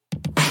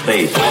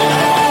space, the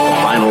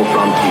final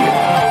frontier.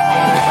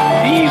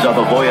 These are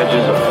the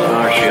voyages of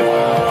Starship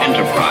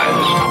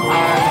Enterprise.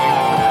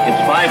 Its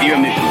 5-year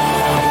mission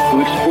to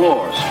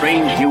explore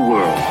strange new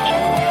worlds,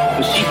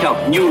 to seek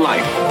out new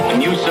life and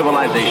new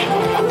civilization,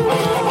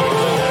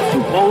 to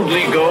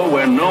boldly go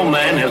where no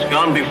man has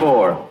gone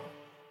before.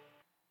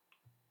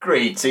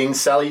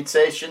 Greetings,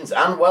 salutations,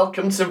 and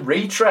welcome to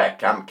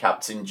Retrek. I'm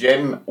Captain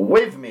Jim.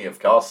 With me, of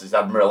course, is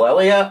Admiral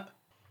Elliot.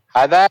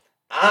 Hi there.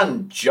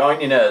 And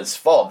joining us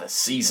for the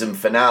season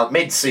finale,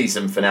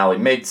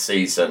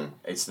 mid-season.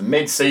 It's the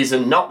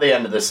mid-season, not the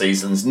end of the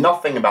seasons.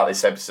 Nothing about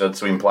this episode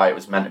to imply it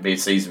was meant to be a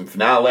season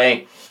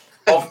finale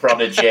of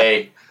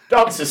Prodigy,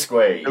 Dr.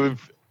 Squee.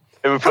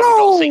 We've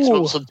probably got 6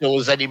 months until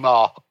there's any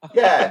more.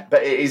 Yeah,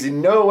 but it is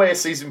in no way a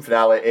season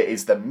finale. It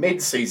is the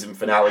mid-season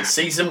finale.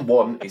 Season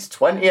 1 is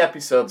 20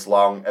 episodes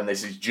long, and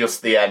this is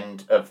just the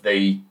end of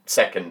the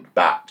second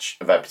batch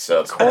of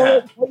episodes. Call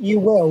it what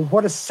you will.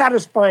 What a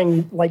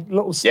satisfying,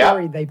 little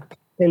story they put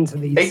into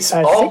these. It's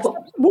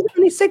all...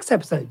 Only 6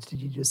 episodes,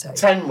 did you just say?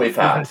 10 we've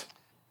had.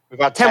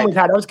 We've had 10 we've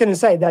had. I was going to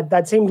say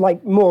that seemed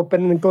like more, but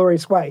in a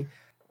glorious way.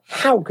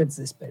 How good's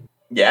this been?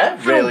 Yeah,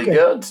 really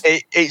good.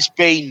 It's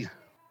been...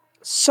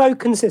 so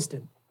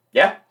consistent.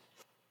 Yeah.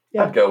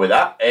 I'd go with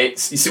that. You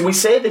see, we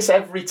say this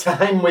every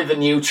time with a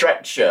new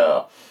Trek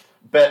show,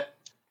 but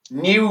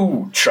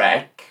new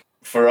Trek,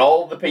 for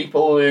all the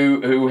people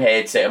who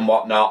hate it and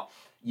whatnot,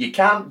 you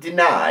can't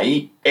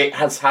deny it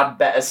has had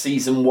better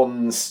season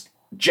 1s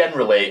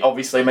generally.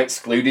 Obviously, I'm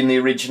excluding the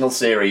original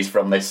series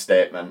from this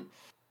statement,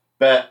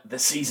 but the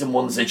season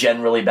 1s are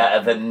generally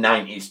better than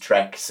 90s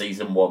Trek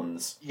season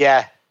 1s.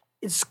 Yeah.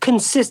 It's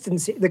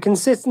consistency. The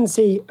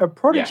consistency of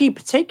Prodigy,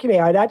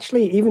 particularly, I'd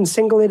actually even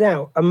single it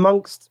out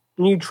amongst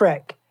New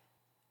Trek.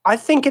 I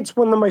think it's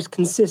one of the most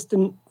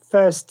consistent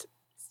first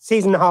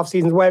season, half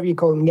seasons, whatever you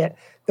call them yet,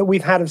 that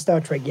we've had of Star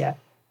Trek yet.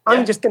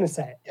 I'm just going to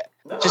say it. Yeah.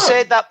 No. To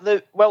say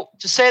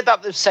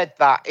that they've said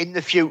that in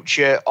the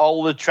future,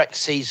 all the Trek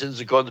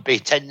seasons are going to be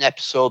 10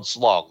 episodes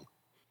long.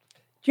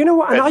 Do you know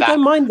what? And I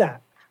don't mind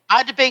that.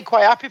 I'd have been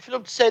quite happy for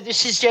them to say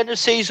this is the end of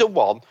season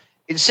 1.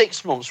 In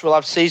 6 months, we'll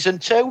have season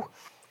 2.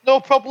 No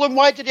problem.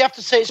 Why did he have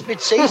to say it's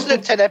mid-season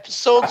and 10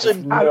 episodes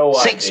and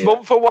 6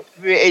 months or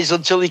whatever it is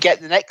until you get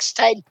the next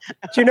 10? Do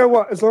you know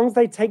what? As long as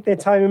they take their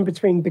time in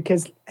between,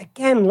 because,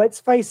 again, let's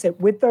face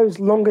it, with those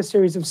longer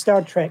series of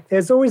Star Trek,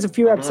 there's always a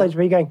few episodes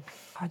where you're going,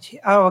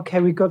 okay,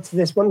 we got to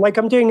this one. Like,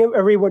 I'm doing a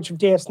rewatch of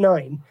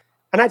DS9,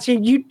 and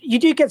actually, you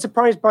do get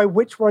surprised by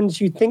which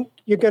ones you think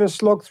you're going to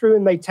slog through,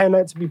 and they turn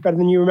out to be better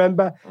than you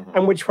remember,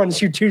 and which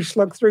ones you do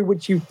slog through,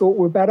 which you thought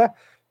were better.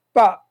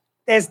 But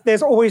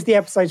there's always the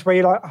episodes where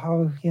you're like,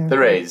 oh, yeah.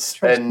 There is.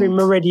 And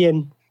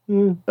Meridian.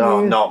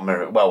 Not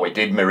Meridian. Well, we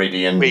did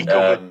Meridian,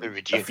 Meridian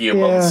a few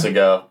months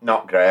ago.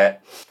 Not great.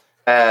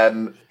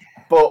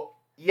 But,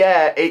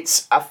 yeah,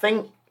 I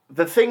think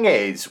the thing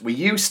is, we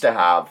used to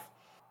have,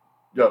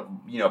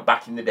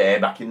 back in the day,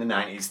 back in the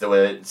 90s, there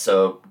were,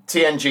 so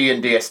TNG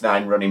and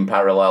DS9 running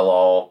parallel,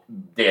 or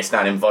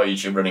DS9 and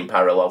Voyager running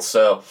parallel.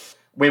 So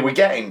we were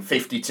getting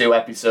 52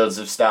 episodes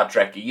of Star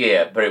Trek a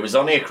year, but it was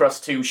only across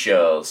 2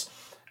 shows.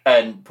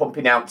 And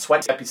pumping out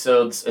 20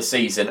 episodes a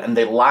season, and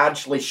they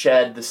largely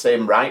shared the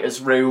same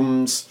writers'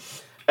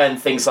 rooms and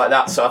things like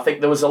that. So I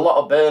think there was a lot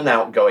of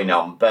burnout going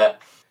on.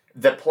 But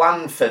the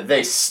plan for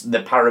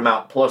the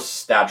Paramount Plus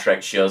Star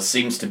Trek show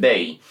seems to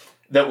be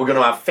that we're going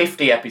to have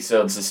 50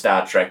 episodes of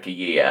Star Trek a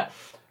year,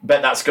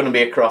 but that's going to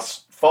be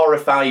across 4 or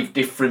 5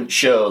 different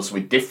shows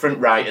with different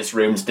writers'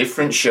 rooms,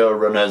 different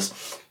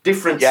showrunners,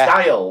 different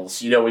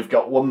styles. We've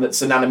got one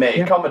that's an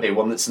animated comedy,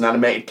 one that's an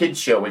animated kids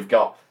show. We've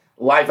got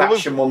live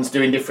action ones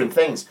doing different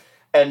things.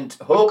 And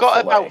hopefully, we've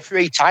got about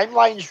 3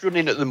 timelines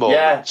running at the moment.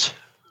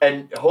 Yeah.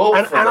 And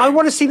hopefully... And I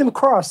want to see them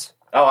cross.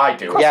 Oh, I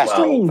do as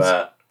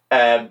well.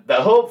 But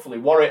hopefully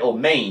what it'll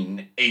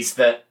mean is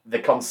that the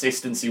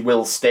consistency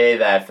will stay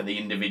there for the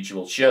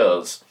individual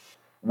shows,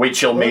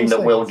 which will mean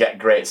that we'll get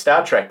great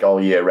Star Trek all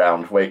year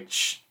round,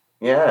 which,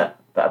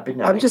 that'd be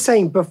nice. I'm just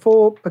saying,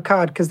 before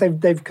Picard, because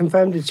they've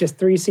confirmed it's just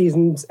 3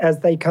 seasons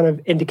as they kind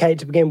of indicate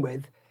to begin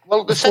with.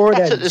 Well, they said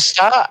that at the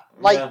start.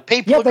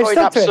 People are going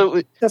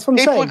absolutely. That's what I'm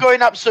saying. People are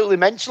going absolutely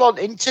mental on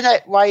the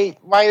internet.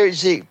 Why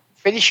is it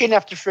finishing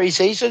after 3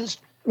 seasons?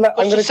 Look,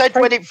 Because they said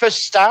when it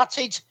first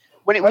started,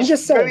 when it was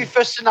very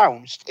first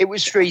announced, it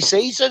was 3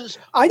 seasons.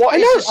 What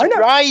is the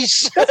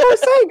surprise? That's what I'm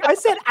saying. I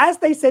said as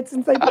they said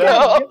since they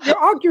began. You're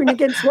arguing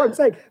against what I'm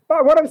saying.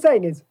 But what I'm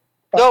saying is...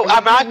 No,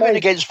 I'm arguing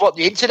against what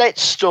the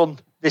internet's done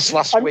this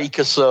last week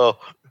or so.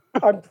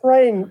 I'm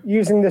praying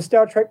using the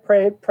Star Trek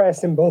prayer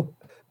symbol.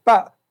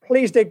 But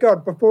please, dear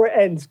God, before it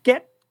ends,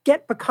 get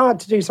Picard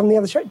to do some of the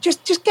other show.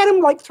 Just get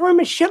him, throw him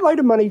a shitload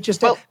of money just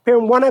to appear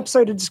in 1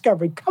 episode of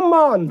Discovery. Come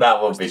on. That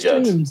would be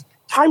good.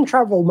 Time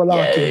travel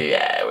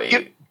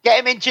malarkey. Get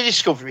him into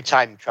Discovery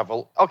time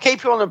travel. I'll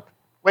keep you on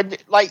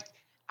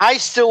I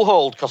still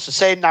hold, because they're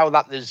saying now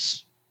that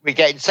we're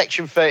getting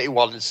Section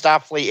 31 and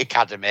Starfleet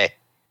Academy.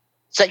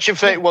 Section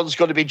 31 is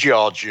going to be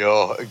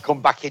Giorgio and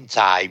come back in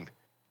time.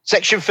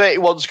 Section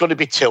 31's going to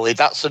be Tilly.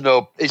 That's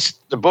they're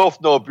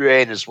both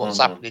no-brainers. What's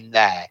happening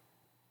there?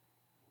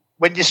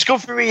 When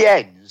Discovery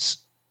ends,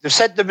 they've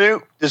said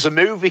there's a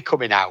movie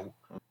coming out.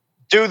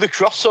 Do the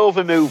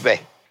crossover movie.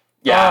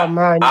 Yeah, oh,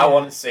 man, I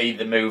want to see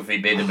the movie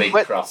be the big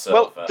crossover.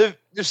 Well,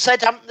 they've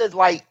said, haven't they,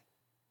 like,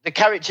 the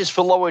characters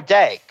for Lower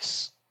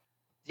Decks,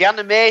 the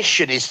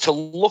animation is to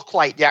look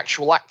like the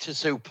actual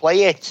actors who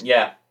play it.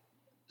 Yeah.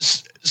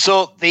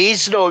 So there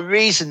is no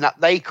reason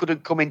that they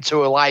couldn't come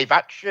into a live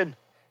action.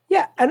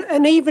 Yeah,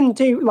 and even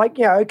do, like,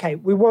 yeah, okay,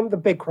 we want the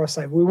big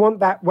crossover. We want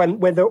that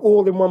where they're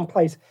all in one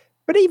place.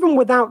 But even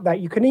without that,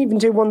 you can even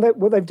do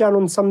what they've done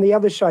on some of the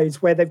other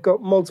shows where they've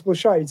got multiple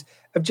shows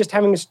of just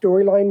having a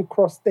storyline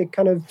cross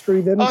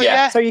through them. Oh,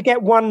 yeah. So you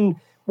get one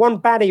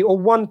baddie or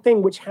one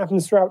thing which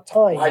happens throughout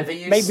time. Like they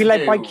used Maybe to led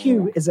do. by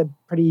Q is a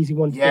pretty easy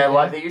one to do. Yeah,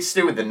 like they used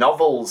to do with the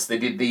novels. They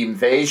did the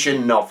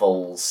Invasion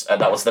novels,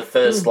 and that was the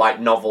first like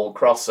novel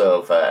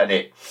crossover, and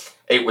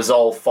it was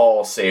all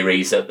 4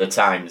 series at the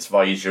time.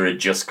 Voyager had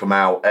just come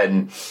out,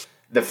 and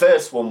the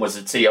first one was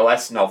a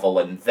TOS novel,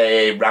 and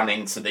they ran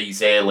into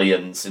these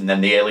aliens, and then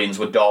the aliens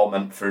were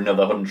dormant for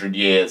another 100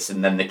 years,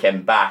 and then they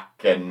came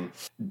back, and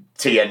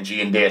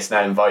TNG and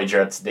DS9 and Voyager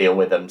had to deal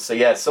with them. So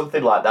yeah,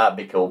 something like that would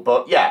be cool.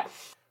 But yeah,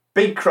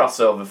 big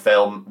crossover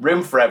film,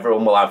 room for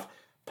everyone. We'll have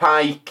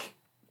Pike,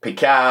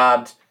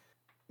 Picard,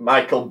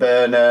 Michael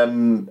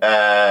Burnham,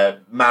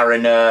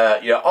 Mariner,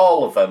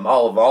 all of them,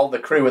 all the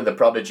crew of the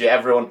Prodigy,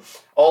 everyone,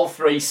 all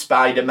 3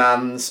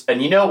 Spider-Mans,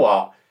 and you know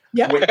what?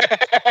 Yeah.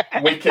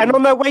 We can, and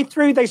on their way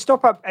through, they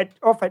stop off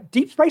at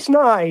Deep Space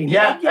Nine.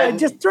 Yeah, and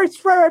just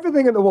throw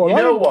everything at the wall. You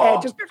I know don't care.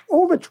 what? Just put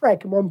all the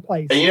Trek in one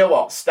place. And you know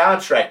what?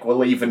 Star Trek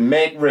will even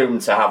make room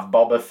to have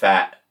Boba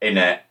Fett in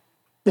it.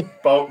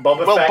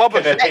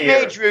 Boba Fett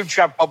made room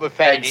to have Boba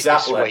Fett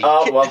exactly. in it this week.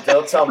 Oh, well,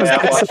 don't tell me I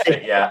watched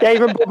it yet. Yeah,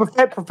 even Boba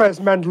Fett prefers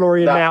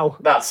Mandalorian now.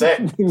 That's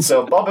it.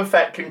 So Boba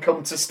Fett can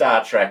come to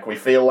Star Trek. We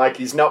feel like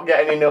he's not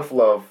getting enough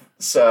love,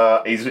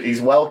 so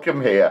he's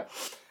welcome here.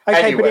 Okay,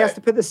 anyway. but he has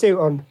to put the suit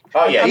on.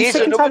 Oh, yeah. I'm He's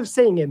sick and tired of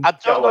seeing him. I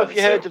don't know if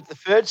you heard of the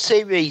 3rd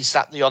series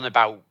that they're on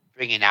about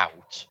bringing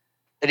out.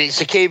 And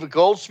it's Akiva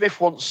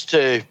Goldsmith wants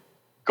to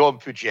go and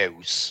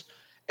produce.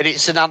 And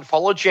it's an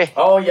anthology.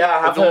 Oh, yeah,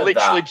 I have They'll heard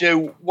literally that.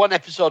 do one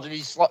episode, and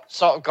he's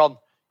sort of gone,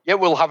 yeah,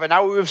 we'll have an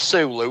hour of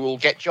Sulu. We'll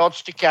get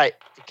George Takei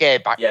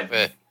back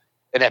for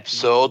an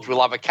episode.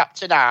 We'll have a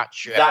Captain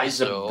Archer That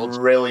is episode. a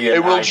brilliant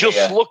And we'll idea.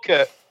 just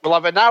we'll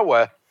have an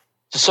hour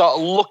to sort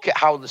of look at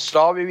how the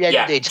story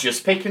ended. Yeah,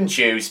 just pick and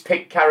choose,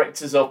 pick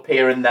characters up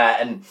here and there,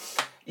 and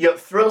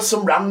throw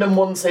some random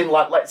ones in,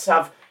 like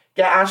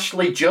get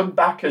Ashley Judd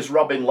back as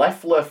Robin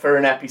Leffler for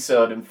an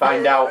episode and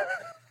find out,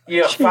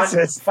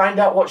 find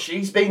out what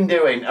she's been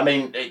doing. I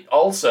mean,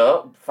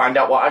 also find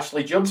out what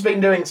Ashley Judd's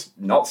been doing.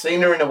 Not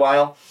seen her in a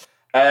while.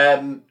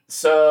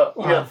 That's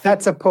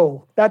a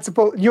pull. That's a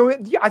pull.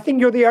 I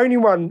think you're the only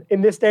one in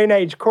this day and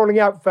age calling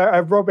out for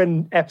a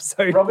Robin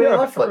episode. Robin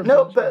Leffler.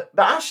 No, but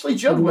Ashley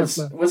Judd was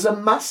a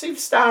massive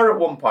star at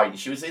one point.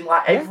 She was in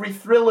every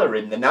thriller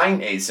in the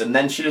 90s, and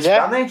then she just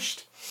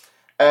vanished.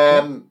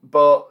 Bring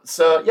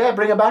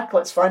her back.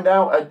 Let's find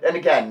out. And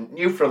again,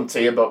 New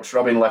Frontier books.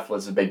 Robin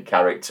Leffler's a big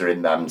character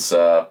in them.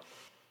 So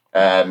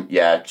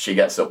she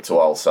gets up to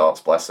all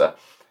sorts. Bless her.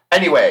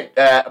 Anyway,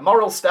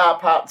 Moral Star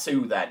Part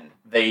 2 then.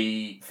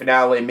 The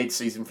finale,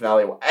 mid-season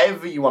finale,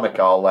 whatever you want to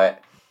call it,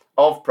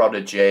 of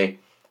Prodigy.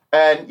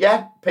 And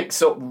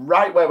picks up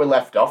right where we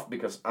left off,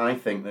 because I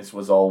think this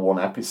was all one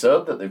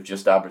episode that they've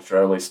just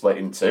arbitrarily split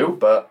in 2,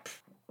 but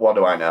what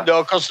do I know?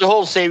 No, because the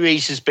whole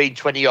series has been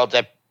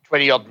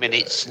 20-odd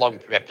minutes long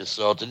per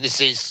episode, and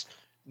this is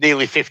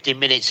nearly 50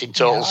 minutes in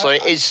total, so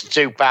it is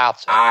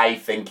 2-part. I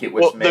think it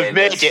was they've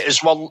made it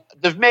as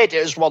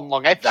one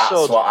long episode.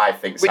 That's what I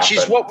think. Which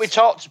is what we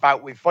talked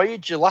about with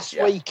Voyager last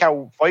week,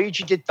 how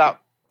Voyager did that.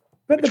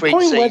 But the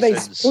point where they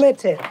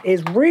split it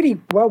is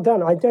really well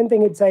done. I don't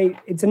think it's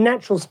a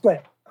natural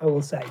split, I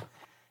will say.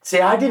 See,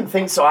 I didn't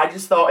think so. I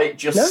just thought it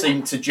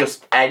seemed to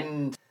just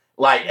end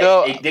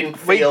it didn't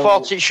feel. We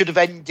thought it should have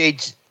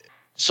ended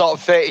sort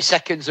of 30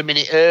 seconds a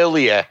minute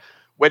earlier,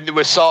 when they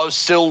were sort of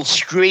still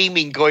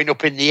screaming going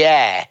up in the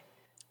air.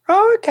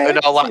 Oh, okay. And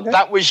all that.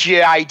 That was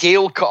your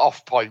ideal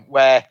cut-off point,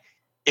 where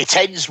it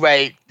ends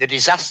where the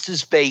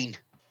disaster's been.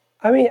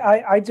 I mean,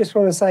 I just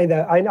want to say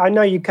that I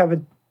know you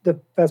covered the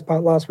first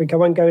part last week. I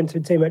won't go into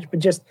it too much, but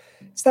just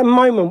it's that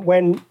moment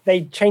when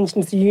they changed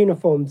into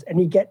uniforms and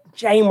you get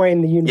Janeway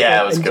in the uniform.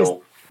 Yeah, it was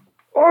cool.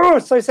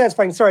 So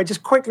satisfying. Sorry, I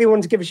just quickly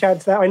wanted to give a shout out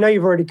to that. I know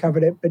you've already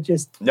covered it, but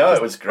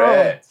it was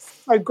great.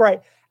 So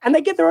great. And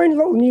they get their own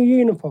little new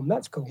uniform.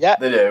 That's cool. Yeah,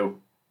 they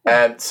do.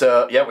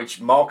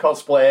 Which more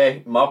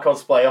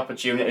cosplay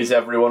opportunities,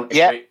 everyone.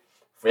 If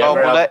we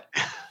ever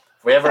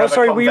have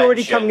a were you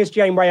already coming as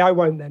Janeway? I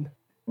won't then.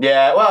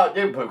 Yeah, well,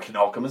 we can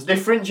all come as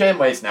different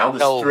Janeways now.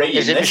 There's 3 in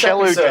this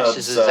Michelle episode. Who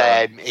dresses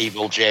as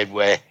evil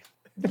Janeway?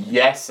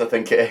 Yes, I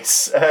think it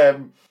is.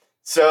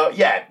 So,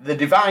 yeah, the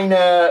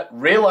Diviner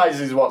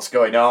realises what's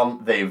going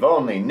on. They've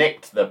only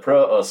nicked the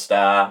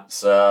Protostar.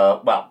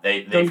 So, well,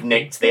 they've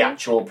nicked the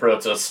actual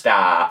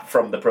Protostar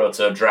from the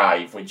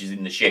Proto-Drive, which is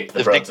in the ship, the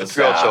They've nicked the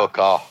Protostar.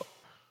 Proto-Car.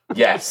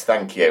 Yes,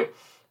 thank you.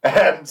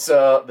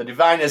 So, the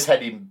Diviner's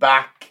heading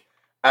back,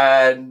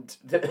 and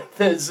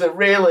there's a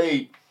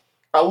really...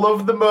 I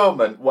love the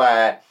moment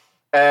where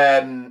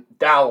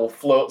Dal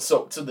floats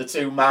up to the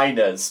two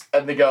miners,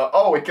 and they go,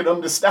 "Oh, we can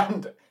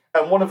understand."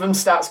 And one of them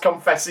starts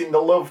confessing the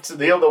love to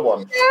the other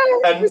one.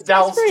 And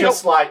Dal's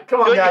just like,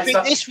 "Come on, guys." I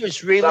think this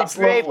was really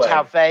brave to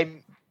have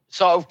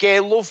sort of gay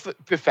love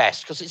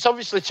professed, because it's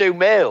obviously two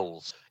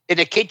males in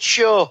a kids'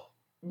 show.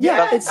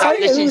 Yeah,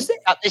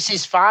 this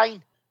is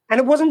fine. And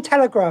it wasn't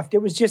telegraphed, it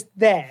was just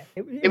there.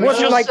 It was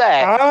wasn't just like,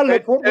 there.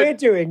 Look what we're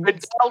doing. And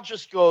Dal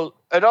just goes,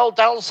 and all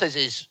Dal says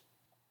is,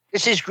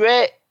 "This is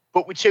great,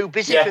 but we're too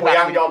busy for that. We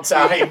haven't got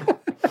time.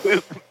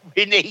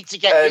 We need to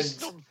get this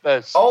done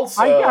first."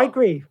 Also, I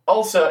agree.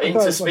 Also,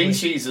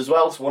 interspecies as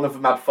well. So one of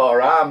them had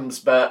 4 arms,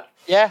 but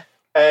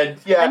and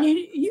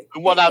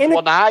one had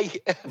one eye.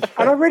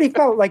 And I really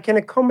felt like in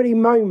a comedy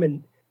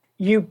moment,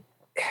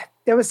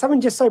 there was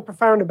something just so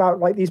profound about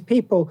like these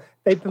people.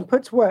 They've been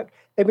put to work.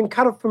 They've been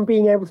cut off from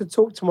being able to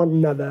talk to one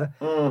another.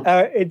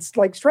 It's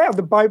like straight out of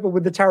the Bible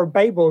with the Tower of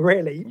Babel,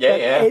 really.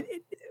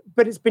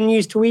 But it's been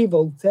used to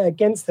evil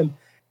against them.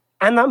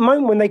 And that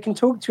moment when they can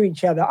talk to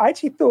each other, I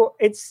actually thought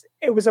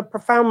it was a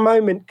profound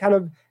moment, kind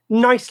of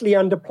nicely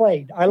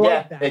underplayed. I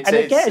like that. And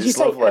again, as you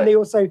say, and they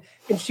also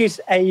introduce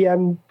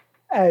a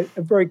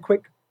very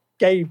quick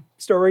gay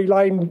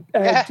storyline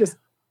just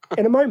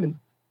in a moment.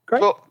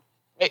 Great. But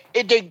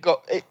it didn't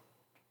go.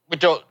 We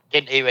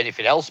didn't hear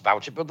anything else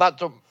about it,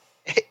 but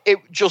it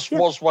just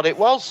was what it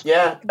was.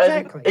 Yeah,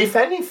 exactly. And if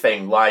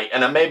anything,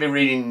 and I may be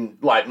reading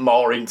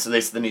more into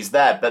this than is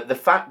there, but the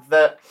fact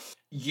that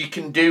you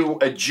can do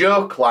a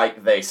joke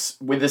like this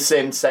with a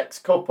same-sex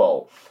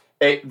couple,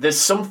 there's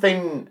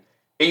something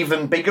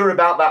even bigger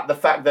about that. The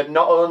fact that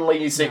not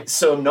only is it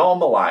so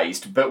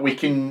normalised, but we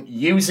can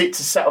use it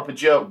to set up a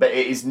joke, but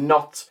it is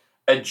not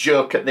a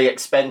joke at the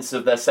expense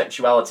of their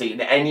sexuality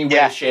in any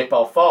way, shape,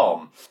 or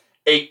form.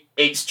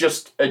 It's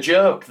just a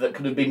joke that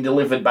could have been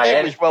delivered by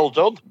It was well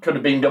done. Could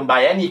have been done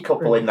by any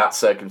couple in that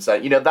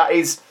circumstance. That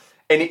is,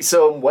 in its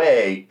own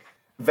way,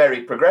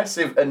 very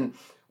progressive. And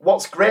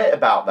what's great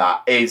about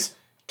that is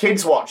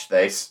kids watch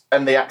this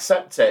and they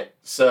accept it.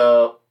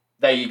 So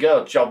there you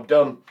go, job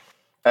done.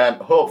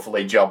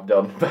 Hopefully job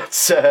done,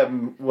 but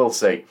we'll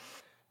see.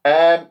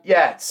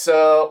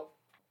 So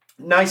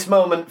nice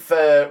moment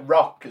for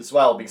Rock as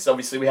well, because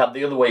obviously we had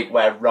the other week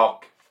where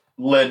Rock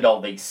learned all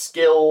these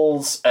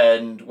skills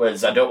and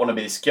was, I don't want to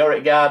be the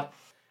security guard.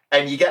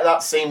 And you get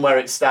that scene where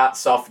it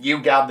starts off, you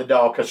guard the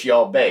door because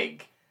you're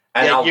big,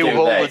 and I'll do this. You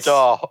hold the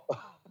door.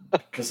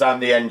 Because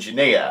I'm the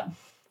engineer.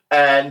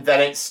 And then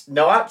it's,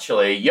 no,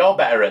 actually, you're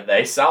better at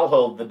this, I'll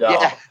hold the door.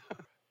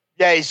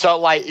 Yeah, he's sort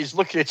of like, he's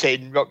looking at it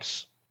and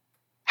Rock's,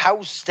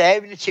 how's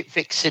staring at it,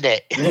 fixing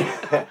it?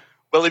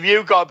 Well, have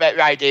you got a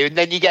better idea? And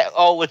then you get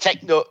all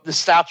the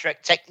Star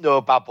Trek techno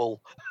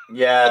babble.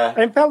 Yeah.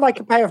 And it felt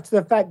like a payoff to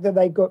the fact that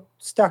they got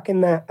stuck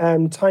in that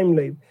time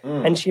loop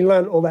and she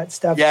learned all that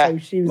stuff. Yeah. So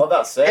she was, well,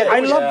 that's it.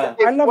 I love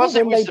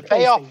it when they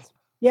place things.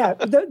 Yeah,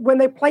 when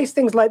they place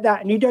things like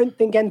that and you don't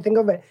think anything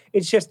of it.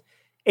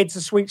 It's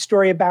a sweet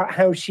story about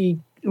how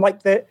she,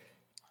 like the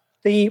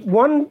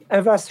one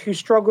of us who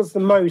struggles the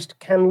most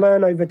can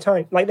learn over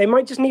time. Like they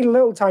might just need a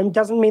little time,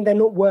 doesn't mean they're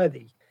not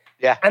worthy.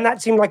 Yeah. And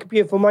that seemed like a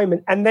beautiful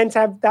moment. And then to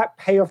have that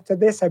payoff to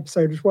this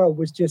episode as well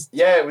was just...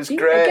 Yeah, it was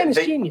great. Again,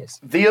 it's genius.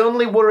 The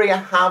only worry I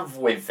have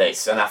with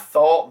this, and I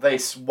thought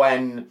this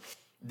when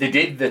they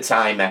did the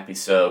Time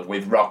episode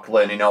with Rock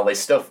learning all this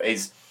stuff,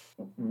 is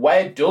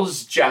where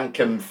does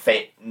Jankum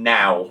fit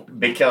now?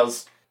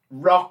 Because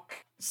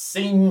Rock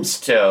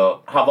seems to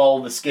have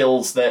all the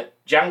skills that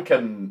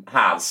Jankum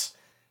has.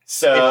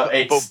 So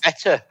it's... But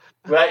better.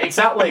 Right,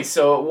 exactly.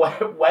 So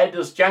where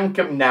does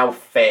Jankum now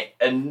fit?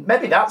 And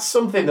maybe that's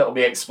something that'll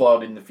be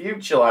explored in the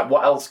future. Like,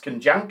 what else can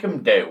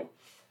Jankum do?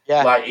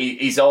 Yeah. Like,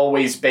 he's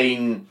always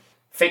been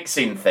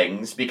fixing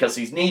things because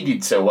he's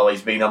needed to while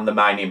he's been on the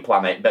mining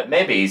planet. But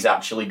maybe he's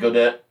actually good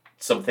at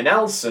something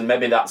else, and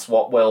maybe that's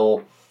what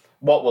we'll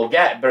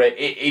get. But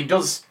it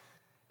does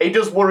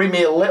worry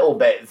me a little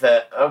bit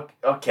that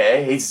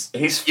okay, he's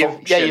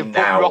function you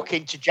now. put Rock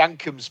into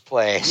Jankum's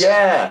place.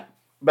 Yeah,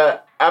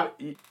 but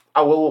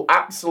I will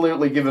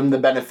absolutely give them the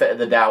benefit of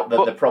the doubt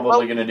that they're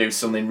probably going to do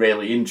something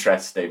really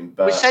interesting.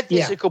 But we said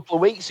this a couple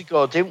of weeks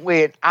ago, didn't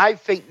we? And I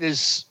think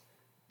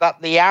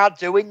that they are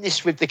doing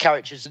this with the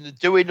characters, and they're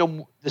doing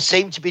them. They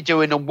seem to be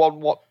doing them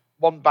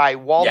one by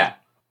one,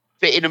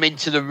 fitting them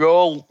into the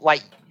role.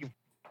 Like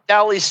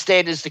Dal is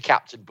staying as the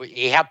captain, but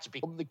he had to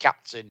become the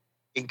captain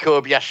in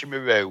Kobayashi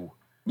Maru.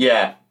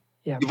 Yeah.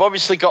 You've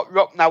obviously got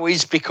Rock now.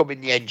 He's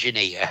becoming the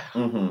engineer.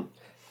 Mm-hmm.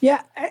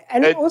 Yeah,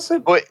 and it also...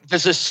 But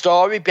there's a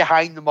story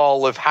behind them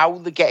all of how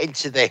they get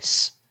into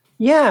this.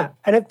 Yeah,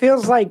 and it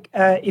feels like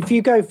if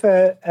you go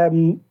for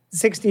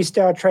 60s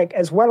Star Trek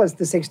as well as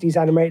the 60s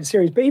animated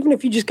series, but even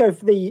if you just go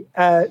for the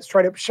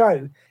straight-up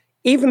show,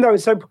 even though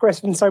it's so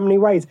progressive in so many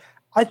ways,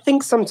 I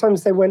think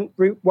sometimes they went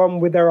route one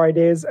with their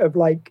ideas of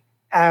like,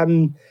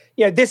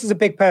 this is a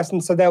big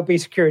person, so they'll be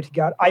security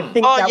guard. I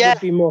think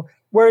would be more.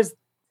 Whereas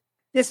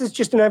this is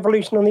just an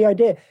evolution on the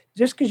idea.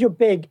 Just because you're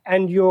big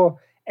and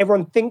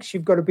everyone thinks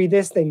you've got to be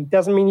this thing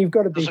doesn't mean you've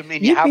got to be. Doesn't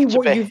mean you have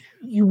to be.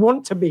 You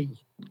want to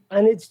be.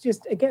 And it's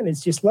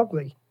just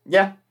lovely.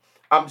 Yeah.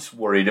 I'm just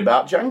worried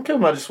about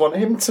Jankum. I just want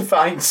him to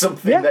find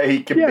something that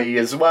he can be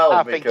as well.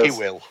 I think he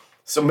will.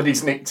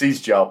 Somebody's nicked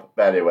his job.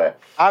 But anyway.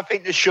 I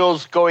think the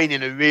show's going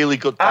in a really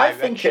good direction.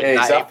 I think it is.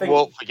 I think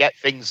won't forget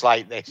things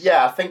like this.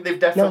 Yeah, I think they've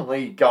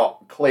definitely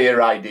got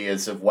clear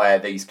ideas of where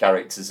these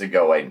characters are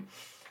going.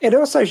 It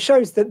also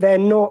shows that they're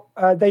not,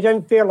 they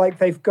don't feel like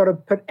they've got to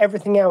put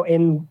everything out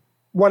in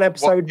one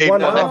episode, one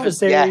half a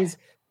series. Yeah.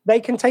 They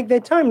can take their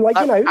time. Like,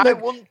 I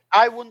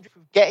wonder if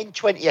we're getting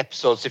 20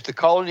 episodes, if they're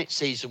calling it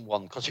season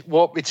 1, because it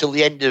won't be till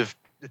the end of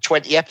the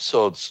 20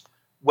 episodes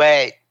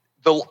where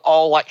they'll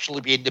all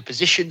actually be in the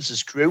positions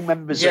as crew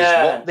members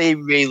as what they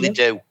really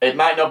do. It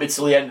might not be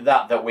till the end of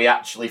that we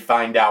actually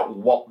find out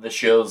what the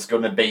show's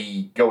going to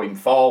be going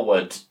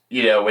forward.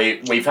 You know,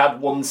 we've had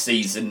one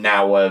season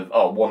now or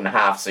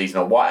 1.5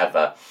 season or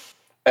whatever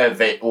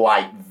of it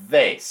like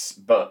this,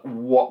 but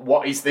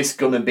what is this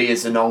going to be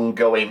as an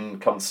ongoing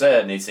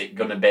concern? Is it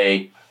going to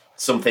be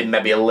something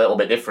maybe a little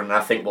bit different?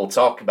 I think we'll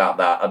talk about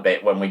that a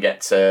bit when we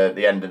get to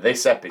the end of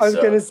this episode. I was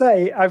going to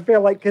say, I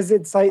feel like, because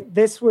it's like,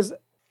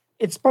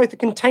 it's both a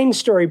contained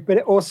story, but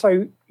it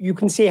also, you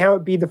can see how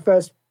it'd be the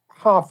first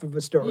half of a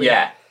story.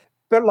 Yeah.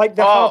 But like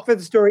the half of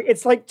the story,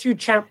 it's like 2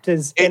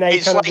 chapters in a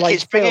kind of like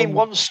it's bringing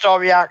one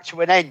story arc to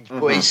an end,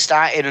 but it's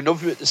starting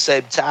another at the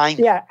same time.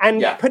 Yeah,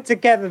 and put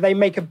together they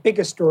make a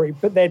bigger story,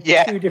 but they're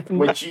 2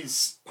 different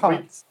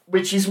parts.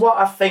 Which is what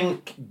I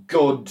think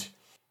good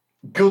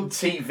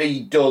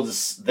TV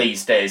does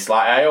these days.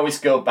 Like, I always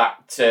go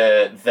back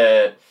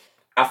to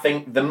I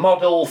think the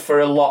model for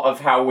a lot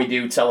of how we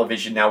do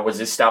television now was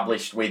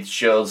established with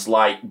shows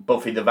like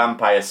Buffy the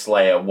Vampire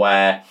Slayer,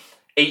 where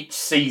each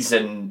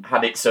season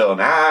had its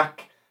own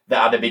arc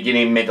that had a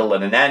beginning, middle,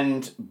 and an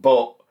end,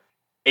 but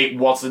it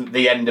wasn't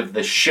the end of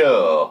the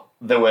show.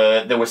 There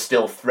were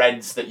still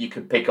threads that you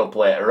could pick up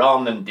later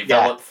on and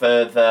develop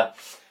further.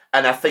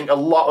 And I think a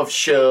lot of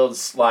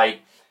shows, like,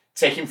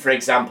 taking for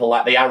example,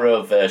 like the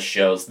Arrowverse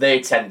shows,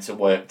 they tend to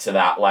work to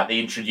that. Like, they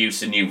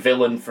introduce a new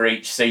villain for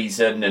each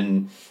season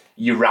and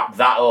you wrap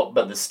that up,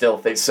 but there's still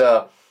things.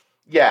 So,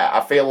 yeah,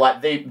 I feel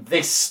like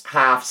this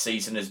half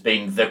season has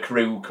been the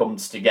crew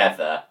comes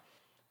together,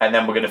 and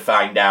then we're going to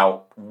find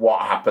out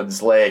what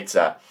happens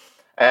later.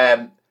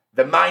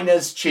 The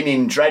Miners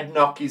chinning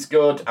Dreadnought is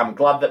good. I'm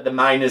glad that the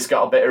Miners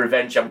got a bit of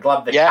revenge. I'm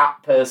glad the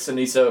cat person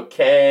is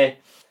okay.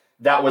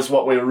 That was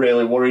what we were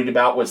really worried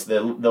about, was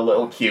the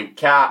little cute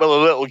cat. Well,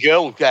 the little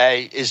girl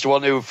is the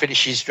one who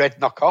finishes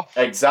Dreadnought off.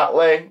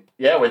 Exactly.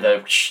 Yeah, with a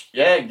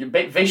a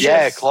bit vicious.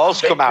 Yeah,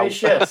 claws come out.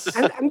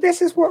 and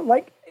this is what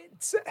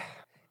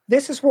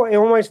this is what it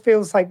almost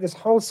feels like this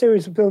whole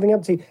series is building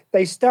up to.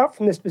 They start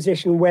from this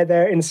position where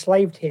they're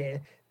enslaved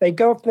here. They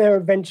go off their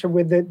adventure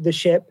with the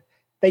ship.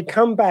 They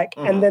come back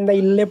and then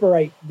they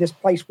liberate this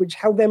place which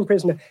held them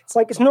prisoner. It's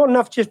like, it's not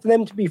enough just for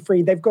them to be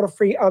free. They've got to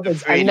free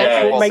others. And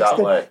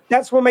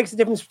that's what makes the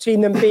difference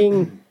between them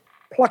being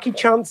plucky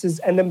chances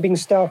and them being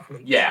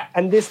Starfleet. Yeah.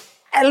 And this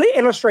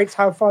illustrates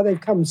how far they've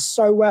come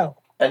so well.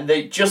 And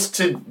they, just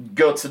to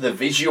go to the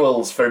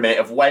visuals for a minute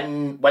of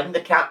when the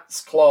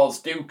cat's claws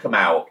do come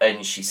out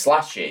and she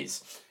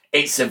slashes,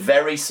 it's a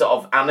very sort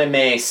of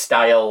anime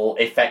style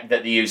effect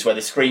that they use where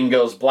the screen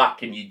goes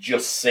black and you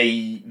just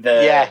see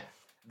the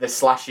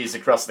slashes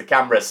across the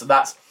camera. So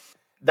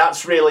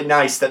that's really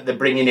nice that they're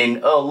bringing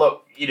in, oh,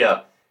 look,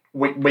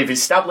 we've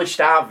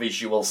established our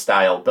visual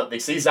style, but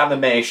this is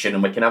animation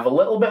and we can have a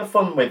little bit of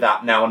fun with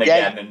that now and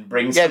again and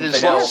bring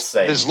something else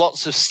in. There's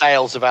lots of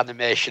styles of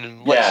animation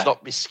and let's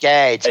not be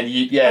scared.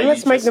 And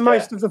let's make the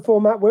most of the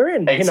format we're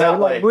in.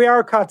 Exactly. We are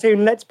a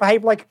cartoon, let's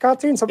behave like a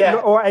cartoon,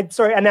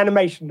 an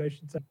animation, I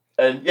should say.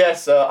 And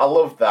so I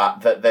love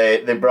that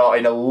they brought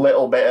in a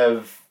little bit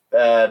of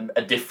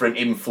a different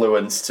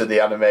influence to the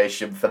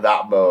animation for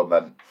that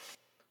moment.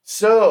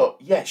 So,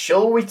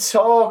 shall we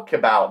talk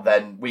about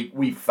then,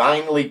 we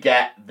finally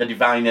get the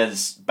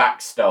Diviner's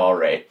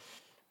backstory.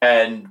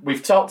 And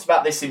we've talked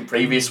about this in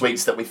previous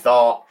weeks that we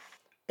thought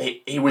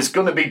he was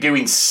going to be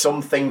doing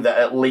something that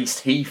at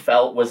least he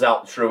felt was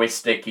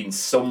altruistic in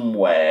some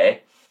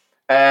way.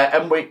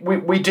 And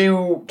we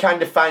do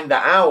kind of find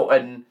that out.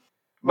 And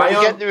we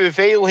get the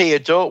reveal here,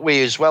 don't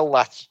we, as well,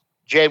 that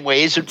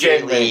Janeway isn't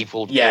really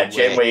evil. Yeah,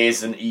 Janeway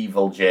isn't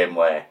evil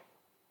Janeway.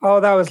 Oh,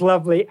 that was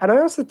lovely. And I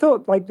also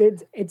thought,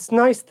 it's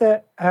nice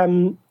that,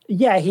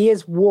 he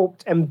is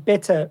warped and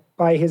bitter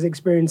by his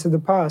experience of the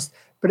past,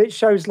 but it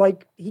shows,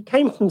 he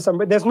came from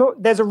somewhere.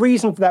 There's a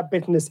reason for that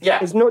bitterness. Yeah.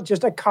 It's not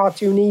just a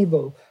cartoon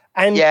evil.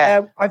 And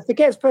I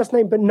forget his first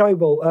name, but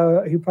Noble,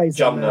 who plays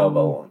John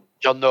Noble.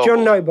 John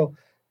Noble.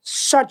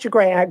 Such a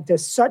great actor,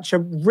 such a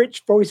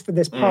rich voice for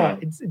this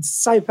part. It's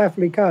so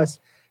perfectly cast.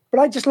 But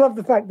I just love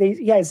the fact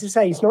that, as I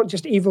say, he's not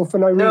just evil for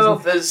no reason. No,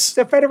 there's...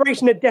 The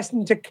Federation are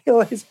destined to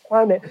kill his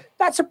planet.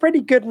 That's a pretty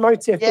good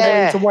motive for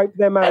them to wipe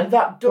them out. And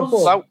that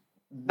does...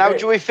 Now,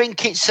 do we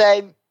think it's...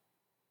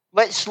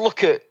 let's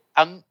look at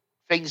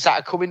things that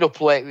are coming up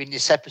later in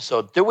this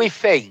episode. Do we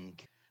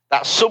think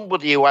that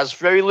somebody who has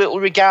very little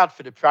regard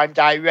for the Prime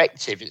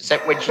Directive,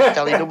 except when she's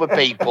telling other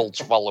people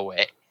to follow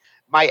it,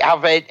 might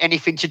have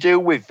anything to do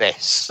with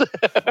this?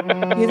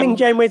 You think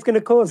Janeway's going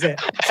to cause it?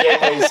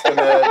 Janeway's going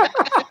to...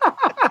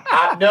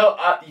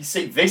 you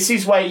see, this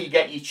is where you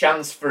get your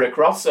chance for a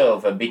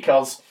crossover,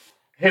 because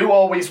who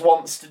always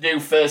wants to do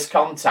first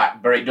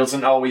contact, but it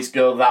doesn't always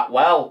go that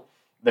well?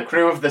 The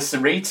crew of the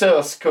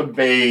Cerritos could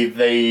be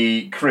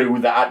the crew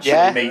that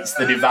actually meets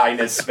the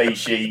Diviner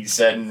species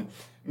and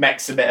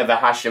makes a bit of a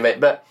hash of it.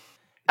 But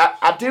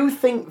I do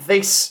think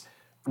this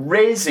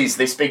raises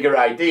this bigger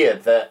idea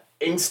that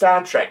in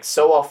Star Trek,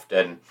 so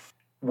often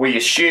we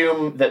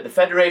assume that the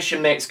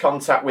Federation makes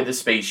contact with a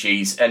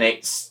species and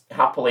it's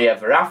happily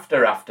ever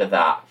after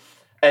that.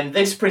 And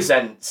this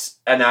presents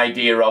an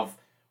idea of,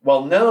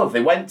 well, no,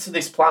 they went to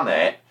this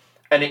planet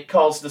and it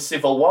caused a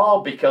civil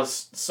war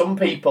because some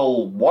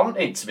people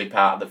wanted to be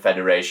part of the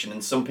Federation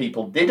and some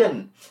people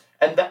didn't.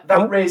 And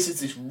that raises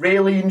this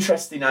really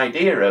interesting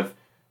idea of,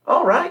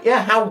 all right,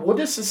 how would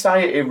a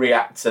society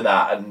react to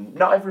that? And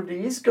not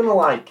everybody is going to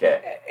like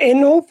it.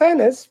 In all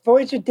fairness,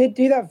 Voyager did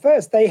do that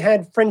first. They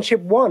had Friendship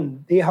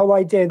 1, the whole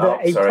idea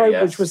that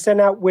probe which was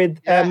sent out with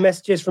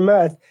messages from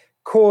Earth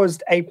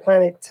caused a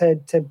planet to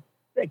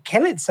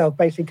kill itself,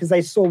 basically, because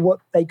they saw what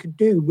they could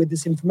do with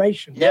this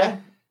information. Yeah.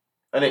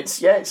 And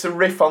it's a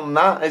riff on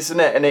that, isn't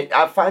it? And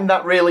I find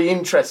that really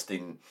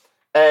interesting.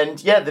 And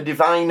the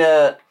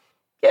Diviner...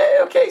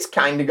 it's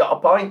kind of got a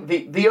point.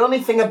 The only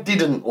thing I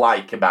didn't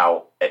like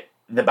about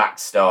the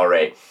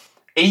backstory,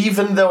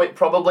 even though it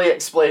probably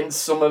explains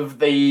some of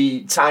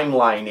the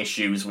timeline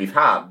issues we've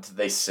had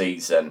this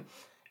season,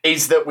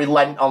 is that we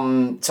lent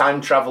on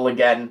time travel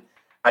again.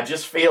 I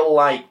just feel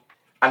like,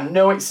 I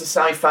know it's a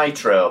sci-fi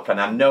trope,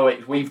 and I know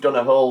we've done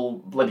a whole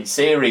bloody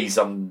series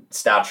on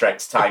Star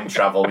Trek's time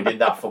travel. We did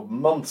that for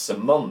months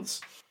and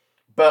months.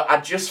 But I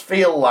just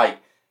feel like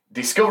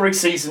Discovery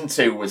Season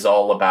 2 was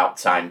all about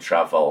time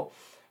travel.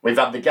 We've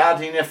had The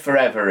Guardian of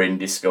Forever in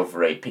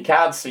Discovery.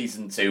 Picard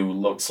Season 2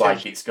 looks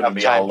like it's going to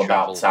be all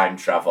about time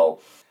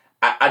travel.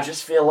 I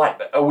just feel like,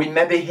 are we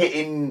maybe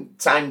hitting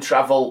time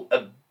travel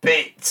a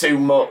bit too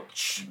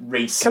much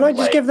recently? Can I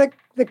just give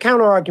the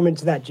counter-argument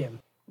to that, Jim?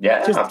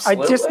 Yeah,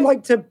 absolutely. I'd just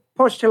like to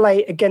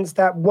postulate against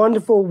that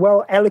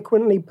wonderful,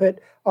 eloquently put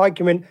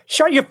argument.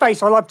 Shut your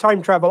face, I love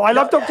time travel. I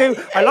love Doctor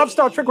Who. I love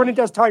Star Trek when it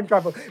does time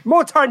travel.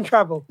 More time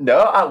travel. No,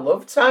 I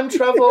love time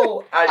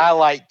travel. I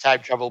like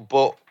time travel,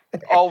 but...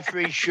 all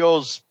three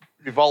shows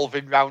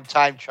revolving around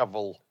time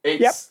travel.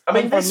 I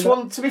mean, this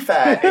one, to be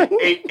fair,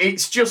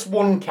 it's just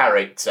one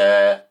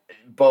character,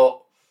 but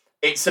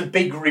it's a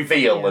big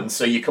reveal, and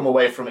so you come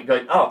away from it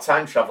going,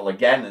 time travel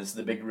again is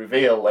the big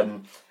reveal,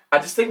 and I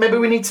just think maybe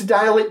we need to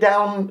dial it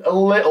down a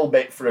little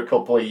bit for a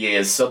couple of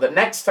years so that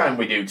next time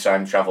we do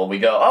time travel, we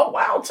go, oh,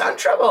 wow, time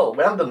travel.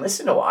 We haven't done this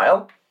in a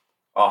while.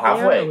 Or have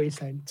we? I know what you're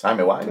saying.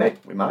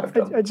 Timey-wimey. We might have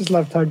done. I just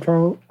love time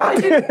travel. I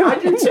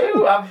do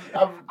too.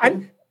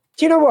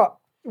 Do you know what?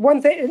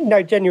 One thing,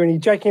 no, genuinely,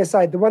 joking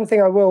aside, the one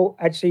thing I will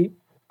actually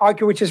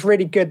argue, which is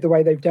really good the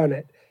way they've done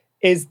it,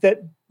 is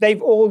that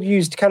they've all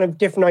used kind of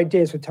different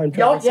ideas with time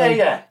travel.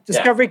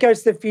 Discovery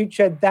Goes to the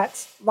Future,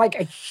 that's like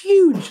a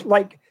huge,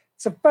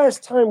 it's the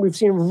first time we've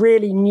seen a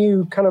really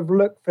new kind of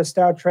look for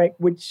Star Trek,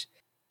 which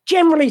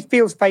generally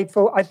feels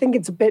faithful. I think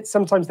it's a bit,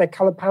 sometimes their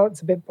color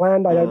palette's a bit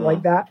bland. I don't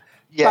like that.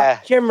 Yeah.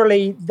 But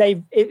generally,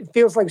 it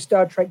feels like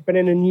Star Trek, but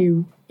in a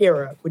new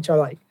era, which I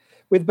like.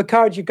 With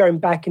Picard, you're going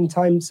back in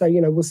time, so,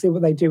 we'll see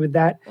what they do with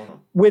that. Mm-hmm.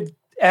 With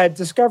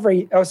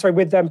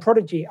with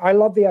Prodigy, I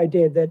love the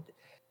idea that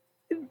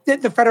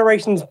the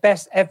Federation's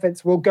best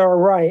efforts will go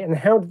awry, and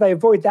how do they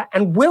avoid that?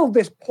 And will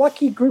this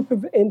plucky group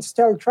of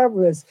interstellar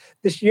travelers,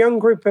 this young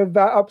group of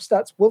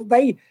upstarts, will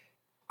they,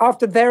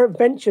 after their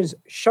adventures,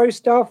 show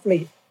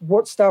Starfleet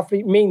what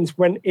Starfleet means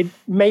when it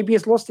maybe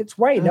has lost its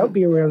way? That would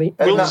be really...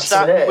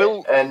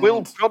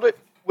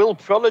 Will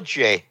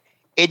Prodigy,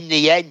 in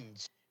the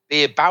end,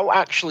 be about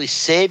actually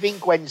saving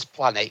Gwen's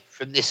planet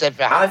from this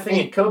ever happening? I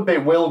think it could be.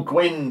 Will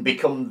Gwyn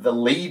become the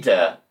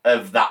leader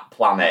of that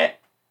planet,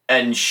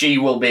 and she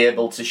will be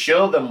able to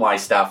show them why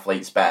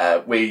Starfleet's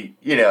better? We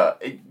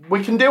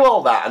can do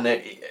all that, and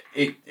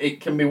it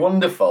can be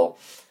wonderful.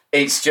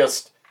 It's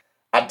just,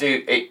 I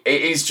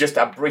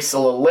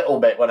bristle a little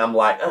bit when I'm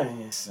like, oh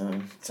yes,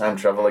 time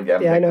travel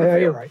again. Yeah, I know,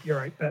 you're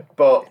right.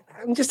 But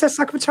I'm just a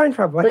sucker for time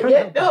travel.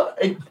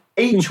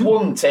 Each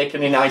one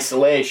taken in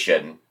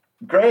isolation,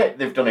 great,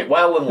 they've done it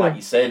well, and like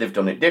you say, they've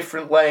done it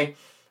differently.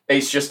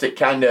 It's just it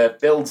kind of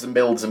builds and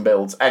builds and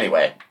builds.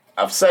 Anyway,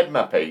 I've said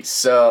my piece.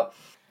 So,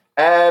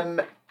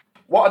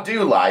 what I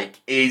do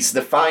like is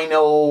the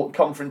final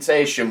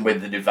confrontation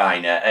with the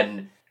Diviner,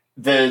 and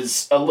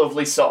there's a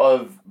lovely sort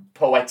of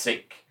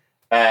poetic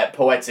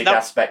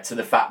aspect to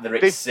the fact that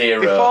it's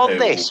Zero. Before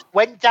this,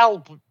 when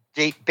Dal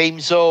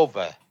beams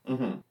over,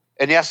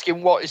 And he asks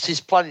him what is his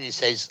plan, and he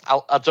says,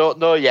 I don't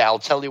know yet, I'll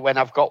tell you when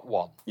I've got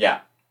one. Yeah.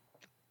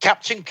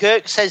 Captain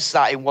Kirk says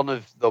that in one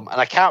of them,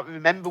 and I can't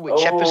remember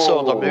which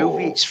episode or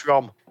movie it's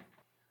from.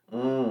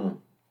 And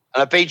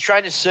I've been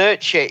trying to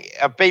search it.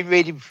 I've been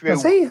reading through.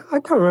 See, I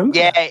can't remember.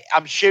 Yeah,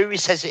 I'm sure he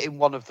says it in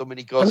one of them, and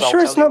he goes, I'm sure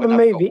it's not the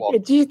movie.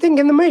 Do you think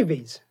in the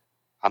movies?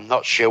 I'm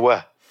not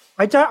sure.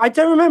 I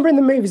don't remember in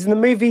the movies. In the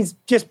movies,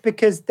 just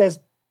because there's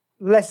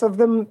less of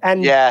them,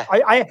 and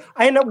I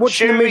end up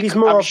watching the movies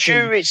more often. I'm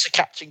sure it's a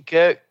Captain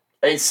Kirk.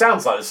 It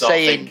sounds like the sort of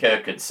thing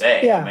Kirk could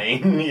say. Yeah. I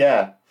mean,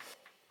 yeah.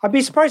 I'd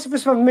be surprised if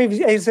it's one of the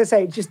movies. As I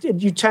say, just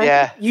you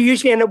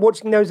usually end up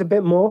watching those a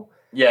bit more.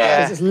 Yeah.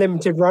 Because it's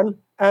limited run.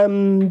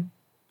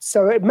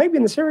 So it may be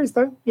in the series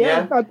though.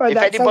 Yeah. If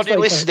anybody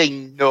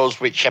listening knows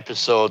which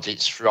episode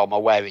it's from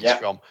or where it's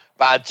from,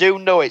 but I do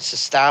know it's a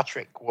Star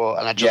Trek quote,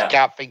 and I just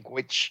can't think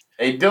which.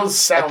 It does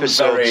sound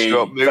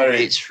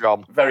movie it's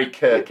from. Very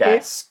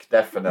Kirk-esque,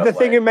 definitely. The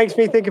thing it makes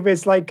me think of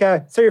is like,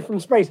 so you're from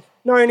space?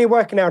 No, only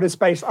working out of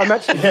space. I'm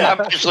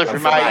actually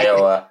from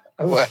Iowa.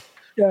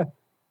 Yeah.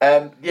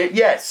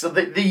 So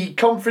the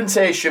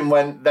confrontation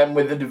went then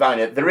with the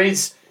Diviner. There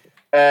is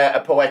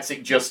a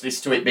poetic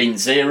justice to it being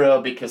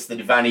Zero, because the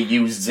Diviner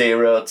used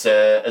Zero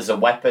as a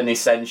weapon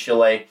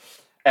essentially,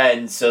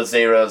 and so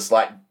Zero's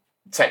like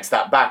takes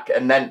that back.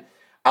 And then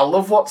I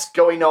love what's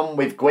going on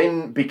with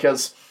Gwyn,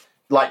 because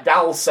like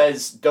Dal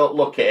says, don't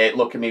look at it,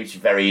 look at me, which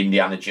is very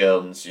Indiana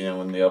Jones, you know,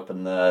 when they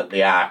open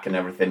the ark and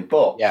everything.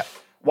 But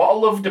what I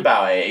loved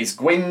about it is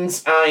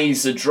Gwyn's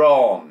eyes are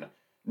drawn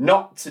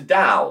not to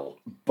Dal,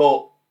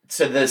 but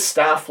to the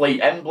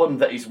Starfleet emblem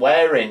that he's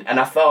wearing. And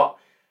I thought,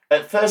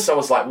 at first I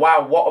was like,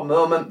 wow, what a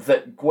moment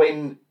that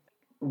Gwyn,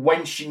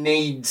 when she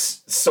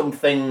needs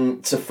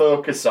something to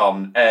focus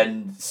on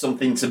and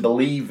something to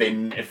believe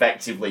in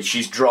effectively,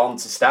 she's drawn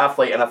to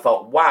Starfleet. And I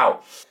thought,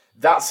 wow,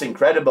 that's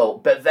incredible.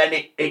 But then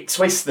it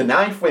twists the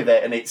knife with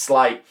it, and it's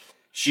like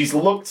she's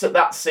looked at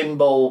that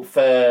symbol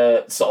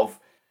for sort of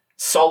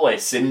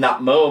solace in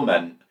that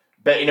moment,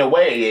 but in a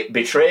way it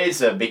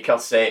betrays her,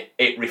 because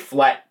it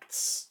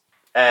reflects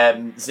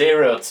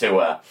Zero to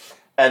her,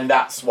 and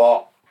that's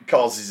what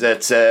causes her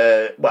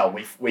to, well,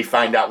 we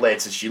find out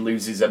later she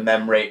loses a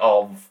memory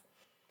of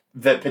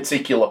the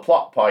particular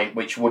plot point,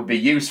 which would be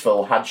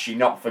useful had she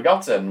not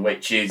forgotten,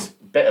 which is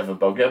a bit of a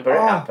bugger, but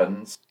it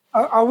happens.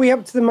 Are we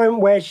up to the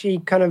moment where she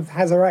kind of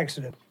has her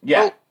accident?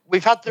 Yeah. Well,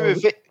 we've had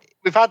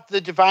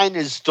the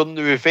Diviners done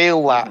the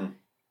reveal that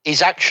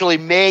he's actually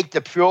made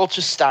the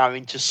Protostar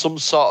into some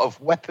sort of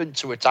weapon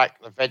to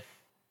attack the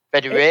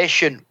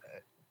Federation.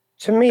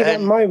 To me,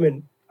 that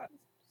moment...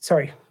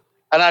 Sorry.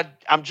 And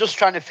I'm just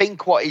trying to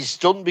think what he's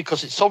done,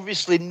 because it's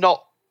obviously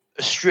not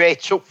a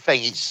straight-up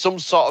thing. It's some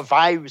sort of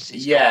virus.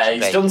 He's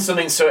done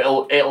something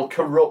so it'll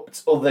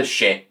corrupt other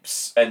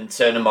ships and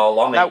turn them all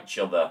on each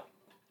other.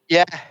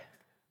 Yeah.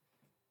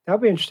 That'll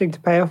be interesting to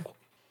pay off.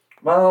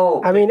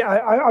 Well... I mean,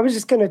 I was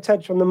just going to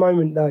touch on the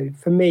moment, though.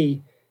 For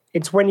me,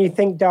 it's when you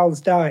think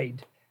Dal's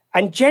died.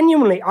 And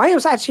genuinely, I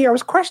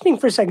was questioning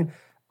for a second,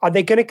 are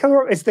they going to kill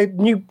her? Is the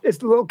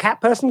little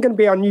cat person going to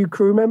be our new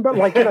crew member?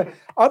 Like, you know,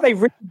 are they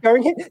really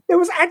going here? There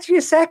was actually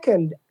a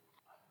second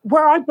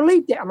where I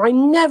believed it, and I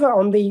never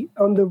on the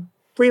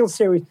real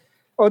series,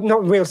 or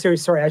not real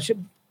series. Sorry, I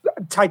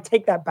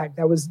take that back.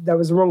 That was the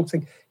wrong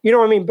thing. You know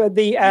what I mean? But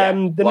the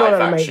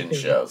non-animated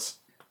shows,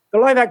 the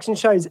live action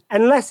shows,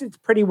 unless it's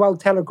pretty well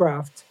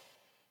telegraphed,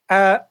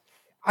 I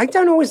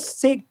don't always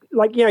see.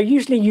 Like, you know,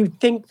 usually you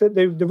think that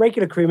the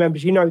regular crew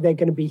members, you know, they're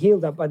going to be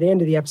healed up by the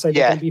end of the episode.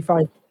 They're going to be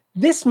fine.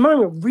 This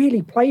moment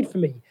really played for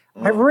me.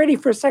 I really,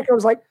 for a second, I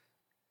was like,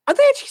 are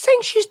they actually saying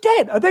she's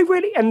dead? Are they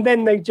really? And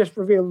then they just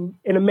reveal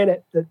in a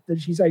minute that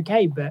she's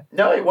okay. But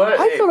no, it worked.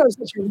 I thought that was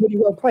actually really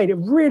well played. It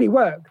really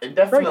worked. It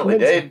definitely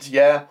did,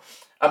 yeah.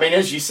 I mean,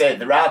 as you said,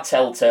 there are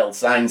telltale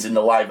signs in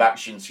the live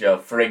action show.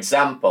 For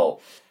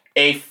example,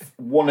 if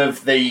one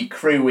of the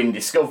crew in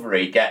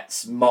Discovery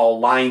gets more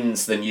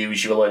lines than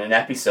usual in an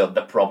episode,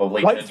 they're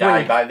probably going to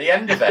die by the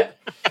end of it.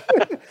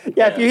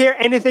 If you hear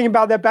anything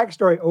about their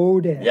backstory, oh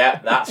dear.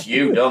 Yeah, that's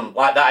you done.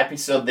 Like that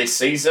episode this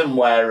season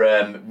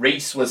where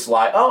Reese was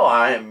like, "Oh,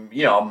 I'm,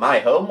 on my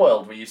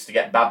homeworld, we used to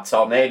get bad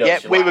tornadoes." Yeah,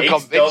 we were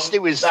convinced he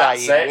was dying.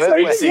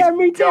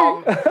 Me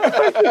too.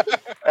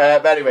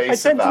 But anyway, I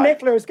sent to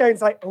Nicola going,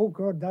 it's like, oh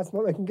god, that's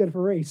not looking good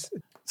for Reese.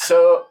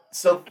 So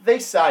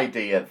this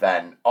idea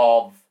then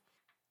of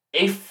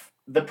if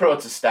the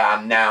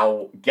Protostar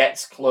now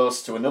gets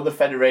close to another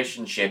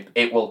Federation ship,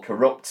 it will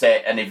corrupt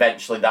it, and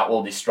eventually that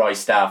will destroy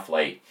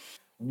Starfleet.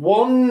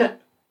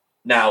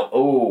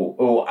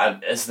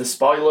 Has the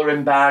spoiler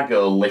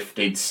embargo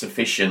lifted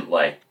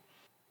sufficiently?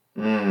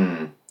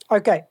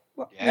 Okay,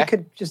 we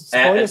could just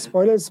spoilers.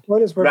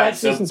 We're about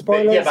to do some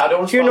spoilers. Yeah, but I don't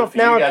want to tune off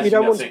now if you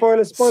don't want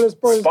spoilers.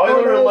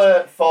 Spoiler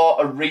alert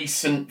for a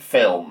recent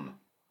film.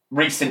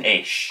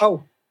 Recent-ish.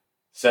 Oh.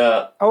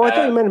 So, I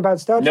thought you meant about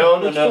Star Trek.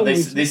 No.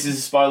 This is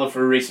a spoiler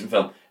for a recent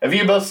film. Have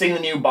you both seen the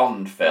new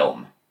Bond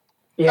film?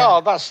 Yeah.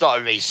 No, that's not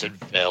a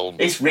recent film.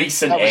 It's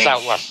recent. That was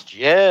out last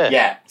year.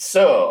 Yeah,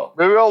 so...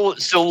 We were all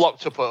still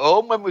locked up at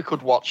home when we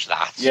could watch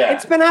that. Yeah.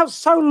 It's been out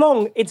so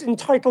long, it's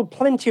entitled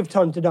plenty of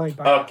time to die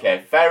by.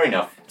 Okay, fair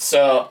enough.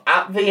 So,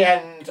 at the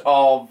end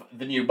of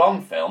the new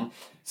Bond film,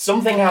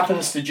 something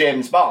happens to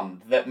James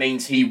Bond that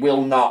means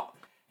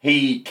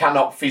he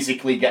cannot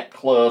physically get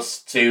close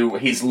to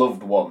his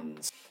loved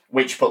ones,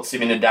 which puts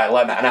him in a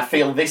dilemma. And I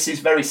feel this is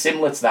very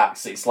similar to that,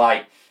 because it's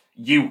like,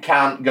 you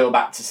can't go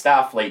back to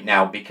Starfleet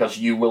now because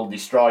you will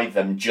destroy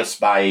them just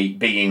by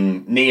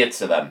being near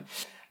to them.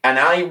 And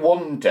I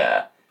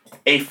wonder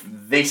if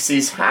this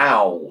is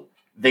how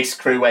this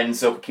crew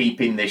ends up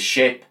keeping this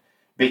ship,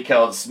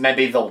 because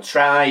maybe they'll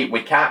try,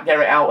 we can't get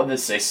it out of the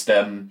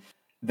system,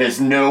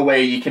 there's no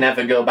way you can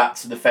ever go back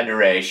to the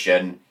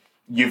Federation,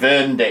 you've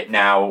earned it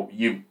now,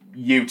 you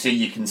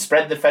can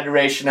spread the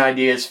Federation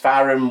ideas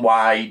far and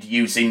wide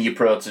using your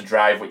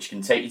proto-drive, which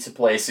can take you to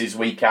places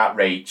we can't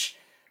reach,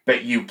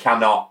 but you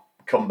cannot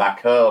come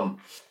back home.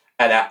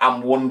 And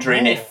I'm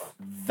wondering if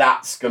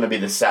that's going to be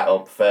the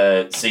setup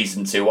for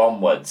season 2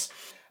 onwards.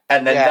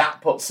 And then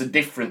that puts a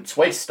different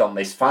twist on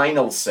this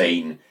final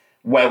scene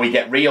where we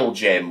get real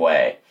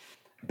Janeway.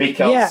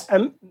 Because...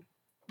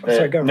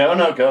 sorry, go.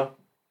 No, go.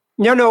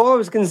 No, all I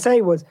was going to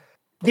say was,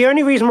 the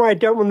only reason why I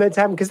don't want that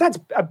to happen, because that's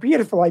a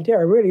beautiful idea,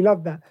 I really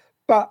love that,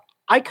 but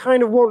I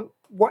kind of want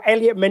what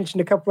Elliot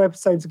mentioned a couple of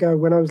episodes ago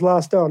when I was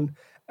last on,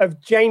 of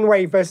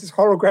Janeway versus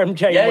hologram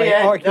Janeway.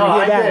 I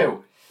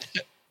do.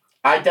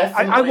 I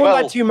definitely... I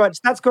want that too much.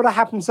 That's got to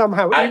happen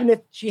somehow, even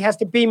if she has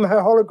to beam her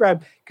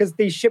hologram, because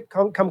the ship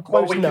can't come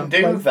close enough.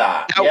 We can do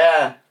that,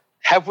 yeah.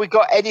 Have we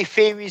got any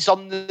theories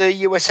on the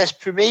USS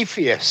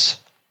Prometheus?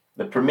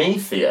 The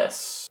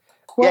Prometheus?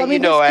 Well,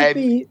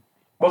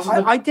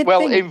 I did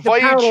think the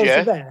parallels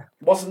are there.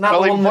 Wasn't that the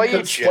one that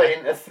could split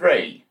into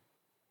 3?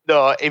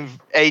 No,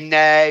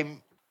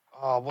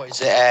 what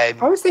is it?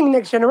 I was thinking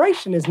Next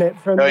Generation, isn't it?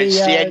 It's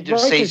the end of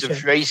season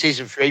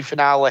 3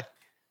 finale.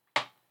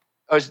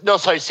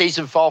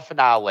 Season 4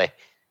 finale.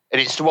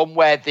 And it's the one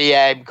where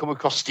they come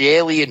across the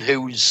alien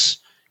who's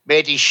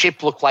made his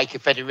ship look like a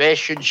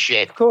Federation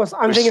ship. Of course,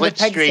 I'm thinking of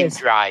the Slipstream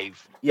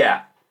drive.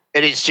 Yeah.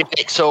 And it's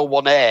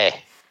X-01A,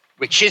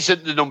 which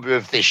isn't the number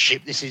of this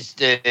ship. This is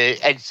the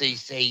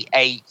NCC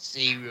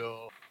 80.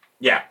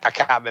 Yeah. I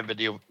can't remember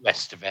the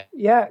rest of it.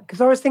 Yeah,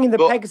 because I was thinking the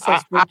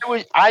Pegasus.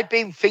 I've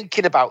been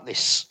thinking about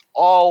this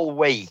all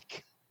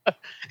week. And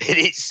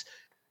it's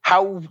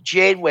how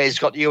Janeway's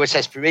got the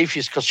USS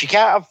Prometheus, because she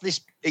can't have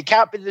this. It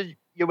can't be the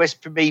US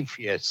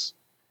Prometheus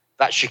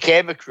that she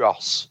came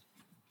across.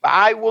 But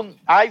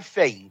I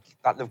think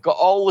that they've got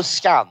all the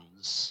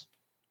scans,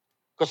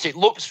 because it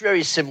looks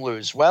very similar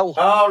as well.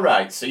 All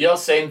right, so you're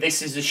saying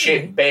this is a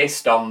ship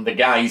based on the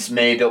guy's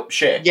made-up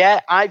ship?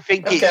 Yeah, I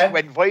think it's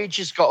when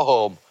Voyager's got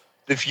home,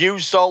 they've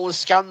used all the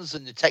scans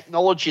and the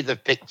technology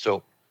they've picked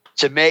up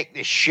to make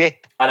this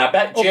ship. And I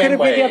bet Janeway... Or could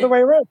it be the other way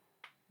around?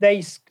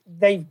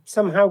 They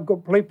somehow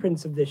got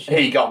blueprints of this ship.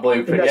 He got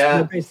blueprints,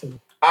 yeah.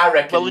 I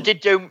reckon... Well, they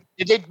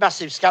did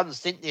massive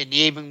scans, didn't they? And they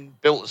even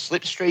built a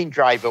slipstream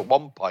drive at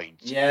one point.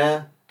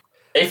 Yeah.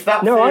 If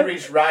that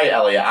theory's right,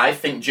 Elliot, I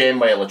think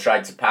Janeway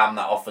tried to palm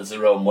that off as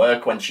her own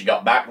work when she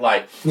got back.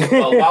 Like,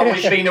 well, while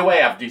we've been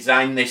away, I've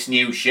designed this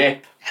new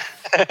ship.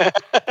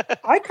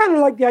 I kind of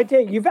like the idea.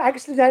 You've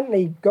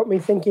accidentally got me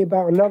thinking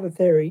about another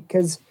theory,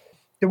 because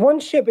the one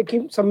ship it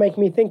keeps on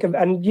making me think of,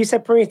 and you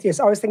said Prometheus,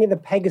 I was thinking the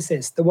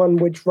Pegasus, the one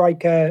which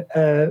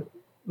Riker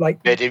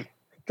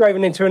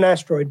driving into an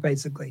asteroid,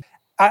 basically.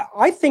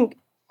 I think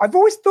I've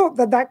always thought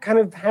that kind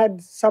of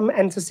had some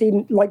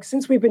antecedent, like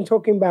since we've been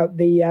talking about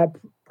the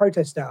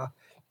Protostar,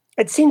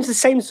 it seems the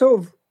same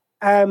sort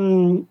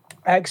of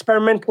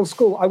experimental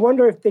school. I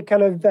wonder if the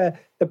kind of the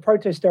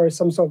Protostar is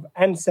some sort of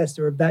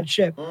ancestor of that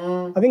ship.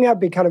 I think that'd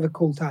be kind of a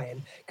cool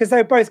tie-in, because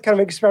they're both kind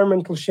of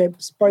experimental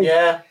ships, both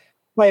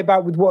play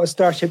about with what a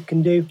starship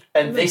can do.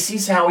 And this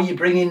is how you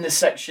bring in the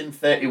Section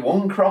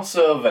 31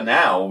 crossover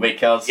now,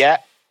 because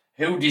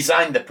who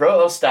designed the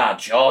Protostar?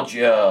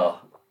 Giorgio.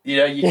 You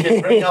know, you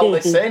can bring all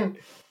this in.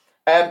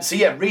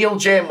 Real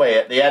Janeway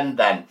at the end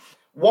then.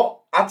 What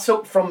I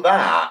took from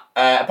that,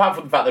 apart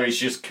from the fact that it's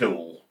just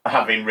cool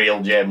having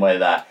real Janeway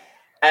there,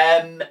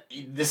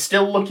 they're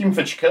still looking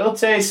for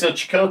Chakotay. So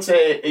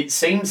Chakotay, it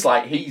seems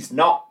like he's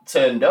not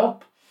turned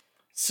up.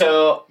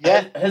 So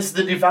has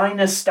the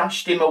Diviner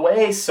stashed him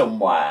away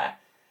somewhere?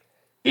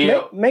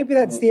 Maybe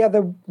that's the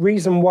other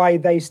reason why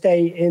they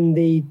stay in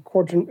the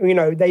quadrant. You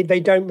know, they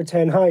don't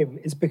return home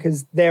is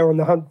because they're on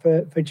the hunt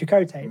for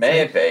Chakotay.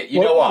 Maybe.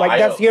 You know what?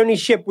 That's the only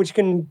ship which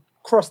can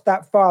cross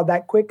that far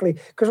that quickly.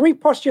 Because we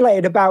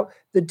postulated about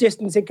the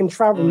distance it can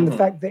travel and the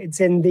fact that it's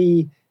in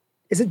the...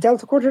 Is it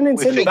Delta Quadrant?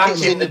 It's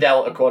back in the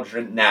Delta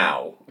Quadrant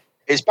now.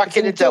 It's back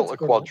in the Delta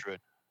Quadrant.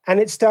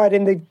 And it started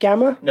in the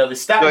Gamma? No, it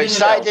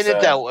started in the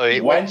Delta.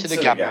 It went to the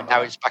Gamma, and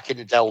now it's back in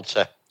the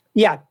Delta.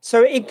 Yeah,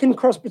 so it can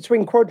cross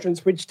between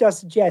quadrants, which does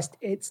suggest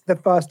it's the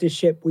fastest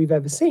ship we've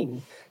ever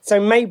seen. So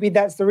maybe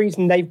that's the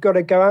reason they've got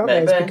to go out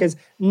there, is because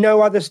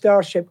no other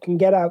starship can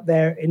get out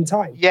there in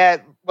time.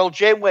 Yeah,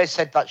 Janeway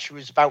said that she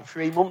was about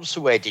 3 months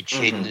away, did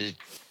she, in the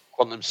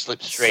quantum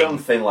slipstream?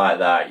 Something like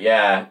that,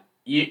 yeah.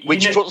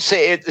 Which puts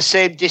it at the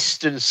same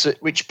distance,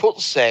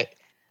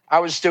 I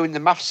was doing the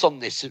maths on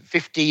this, at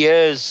 50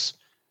 years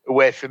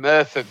away from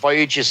Earth at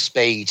Voyager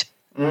speed.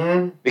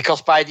 Mm.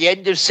 Because by the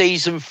end of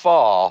season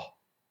 4,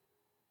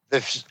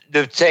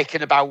 they've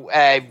taken about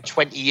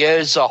 20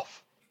 years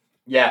off.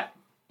 Yeah.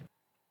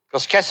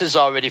 Because Kesser's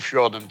already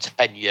thrown them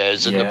 10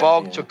 years, and the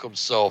Borg took them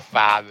so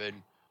far,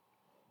 and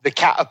the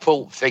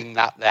catapult thing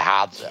that they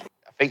had,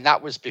 I think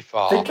that was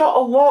before. They got a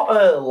lot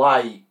of,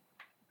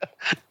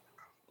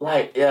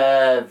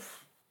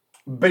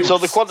 boosts, so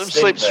the quantum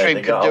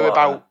slipstream can do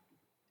about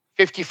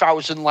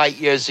 50,000 light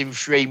years in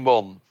 3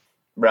 months.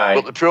 Right.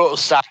 But the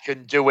Protostar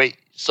can do it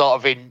sort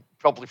of in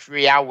probably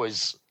 3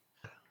 hours.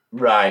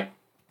 Right.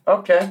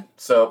 Okay.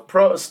 So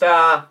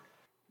Protostar,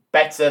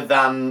 better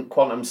than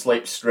quantum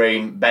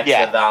slipstream,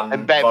 better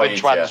than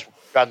Voyager. Than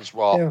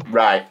Transwarp. Yeah.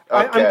 Right.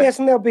 Okay. I'm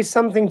guessing there'll be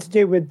something to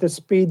do with the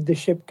speed the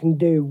ship can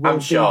do. I'm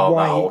sure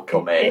that'll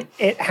come in.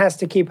 It has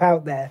to keep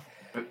out there.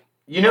 But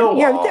you know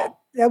what?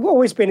 There'll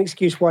always be an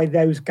excuse why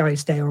those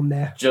guys stay on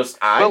there.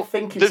 I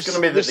think it's going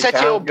to be that they've set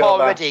it up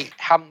already.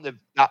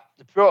 That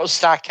the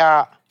Protostar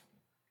can't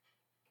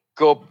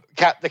go.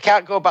 They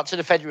can't go back to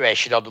the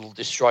Federation, or they'll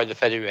destroy the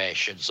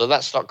Federation. So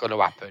that's not going to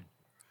happen.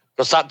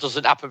 Because that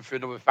doesn't happen for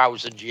another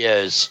 1,000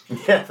 years.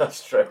 Yeah,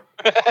 that's true.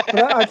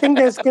 But I think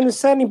there's going to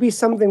certainly be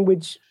something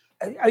which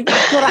you've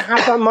got to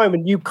have that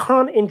moment. You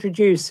can't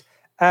introduce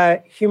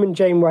human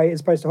Janeway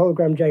as opposed to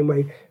hologram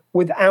Janeway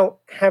without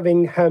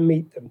having her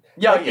meet them.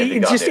 Yeah,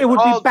 it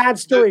would be bad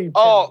story.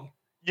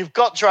 You've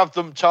got to have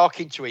them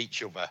talking to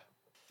each other.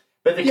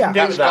 But they can do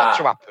that's that. Got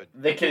to happen.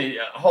 They can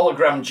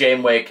hologram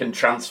Janeway can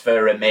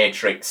transfer a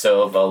matrix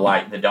over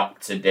like the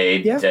Doctor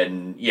did,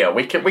 and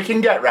we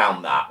can get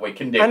around that. We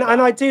can do. And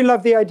I do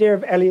love the idea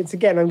of Elliot's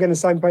again. I'm going to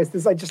signpost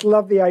this. I just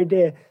love the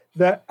idea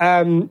that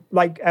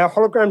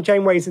hologram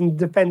Janeway's in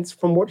defense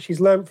from what she's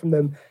learned from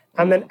them,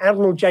 and then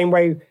Admiral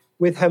Janeway,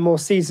 with her more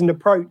seasoned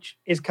approach,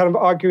 is kind of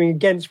arguing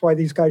against why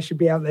these guys should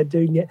be out there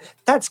doing it.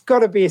 That's got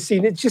to be a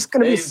scene. It's just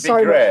going to be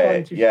so much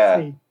fun to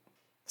see.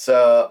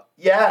 So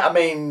I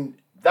mean.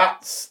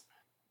 That's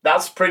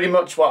pretty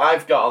much what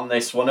I've got on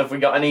this one. Have we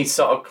got any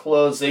sort of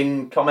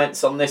closing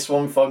comments on this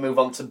one before we move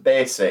on to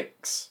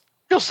basics?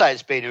 Just say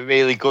it's been a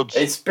really good.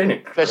 It's been a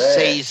first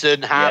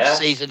season, half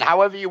season,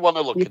 however you want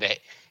to look at it.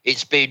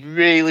 It's been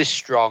really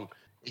strong.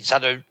 It's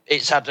had a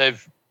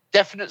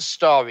definite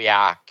story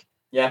arc.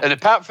 Yeah. And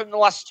apart from the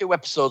last 2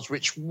 episodes,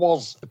 which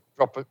was a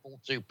proper full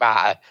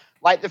 2-parter,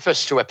 like the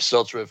first 2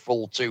 episodes were a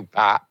full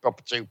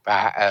proper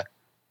 2-parter.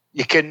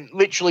 You can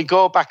literally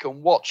go back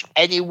and watch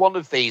any one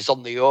of these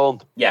on their own.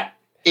 Yeah.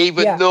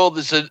 Even though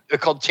there's a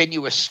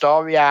continuous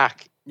story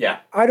arc. Yeah.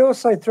 I'd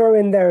also throw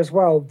in there as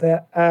well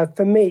that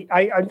for me,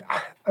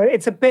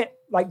 it's a bit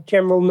like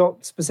general,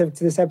 not specific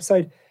to this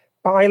episode,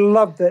 but I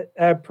love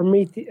that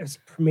Prodigy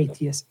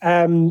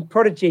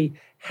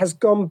has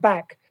gone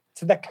back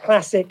to the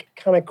classic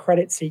kind of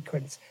credit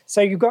sequence.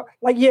 So you've got,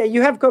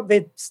 you have got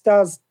the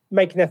stars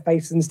making their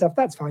faces and stuff,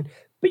 that's fine.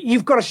 But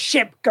you've got a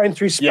ship going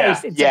through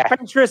space. It's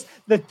adventurous.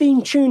 The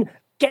theme tune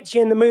gets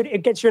you in the mood.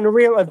 It gets you in a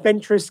real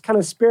adventurous kind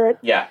of spirit.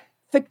 Yeah.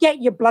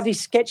 Forget your bloody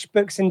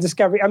sketchbooks in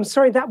Discovery. I'm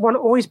sorry, that one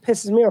always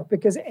pisses me off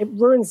because it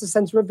ruins the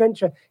sense of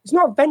adventure. It's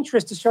not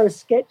adventurous to show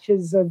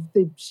sketches of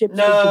the ships.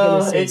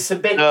 No, it's a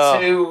bit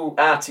too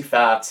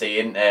arty-farty,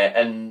 isn't it?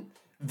 And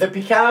the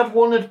Picard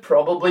one would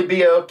probably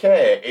be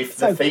okay if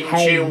the theme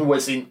tune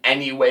was in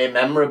any way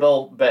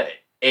memorable, but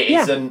it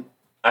isn't.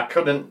 I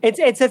couldn't.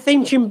 It's a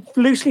theme tune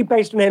loosely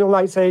based on Inner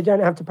Light, so you don't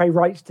have to pay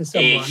rights to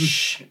someone.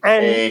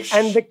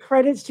 And the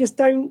credits just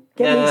don't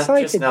get me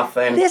excited. Just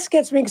nothing. This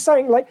gets me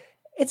excited. Like,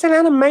 it's an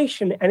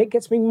animation, and it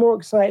gets me more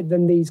excited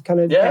than these kind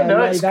of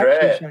live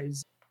action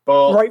shows.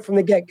 But right from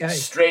the get-go.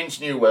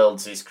 Strange New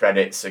Worlds, these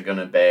credits are going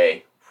to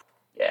be.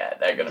 Yeah,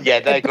 they're going to be.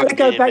 Yeah, they're going to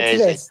go back to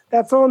this.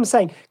 That's all I'm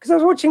saying. Because I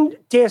was watching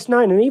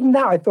DS9, and even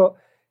that, I thought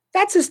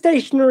that's a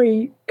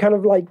stationary kind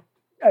of like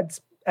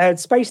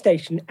space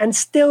station, and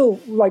still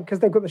because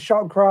they've got the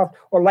shuttlecraft,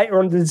 or later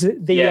on the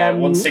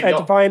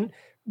Defiant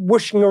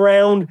whooshing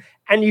around,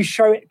 and you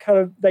show it kind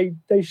of they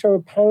show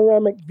a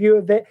panoramic view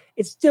of it.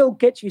 It still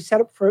gets you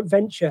set up for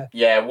adventure.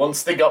 Yeah,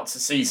 once they got to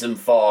season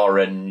 4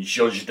 and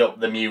zhuzhed up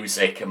the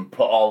music and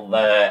put all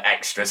the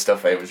extra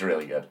stuff, it was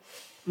really good.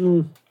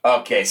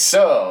 Okay,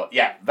 so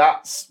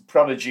that's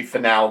Prodigy for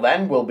now.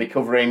 Then we'll be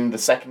covering the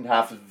second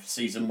half of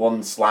season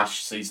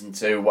 1/season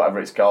 2, whatever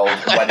it's called,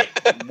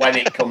 when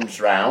it comes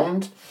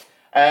round.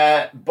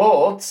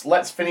 But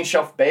let's finish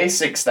off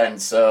basics then.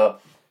 So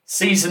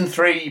season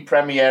 3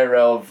 premiere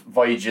of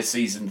Voyager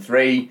season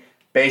 3,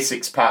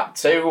 basics part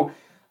 2.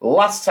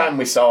 Last time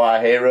we saw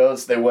our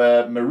heroes, they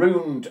were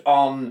marooned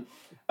on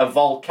a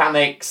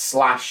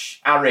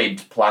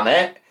volcanic/arid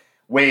planet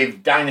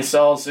with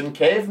dinosaurs and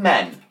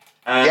cavemen.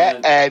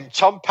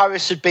 Tom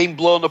Paris had been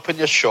blown up in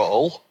a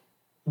shuttle.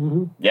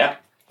 Mm-hmm. Yeah.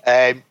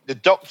 The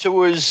Doctor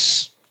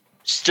was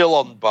still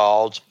on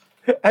board.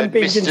 and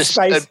being in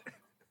space.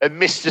 And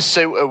Mr.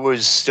 Suter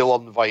was still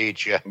on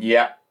Voyager.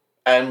 Yeah.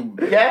 And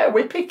yeah,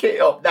 we pick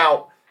it up.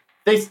 Now,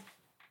 this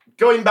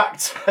going back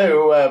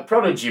to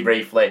Prodigy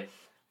briefly,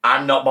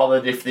 I'm not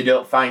bothered if they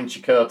don't find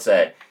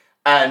Chakotay.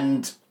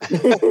 And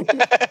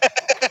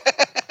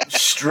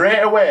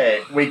straight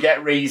away, we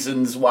get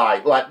reasons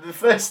why. Like, the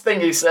first thing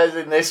he says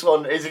in this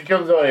one is he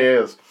comes on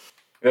here,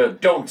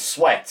 don't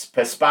sweat,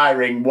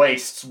 perspiring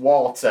wastes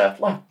water.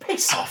 Like,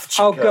 piss off,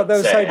 Chakotay. Oh, God, that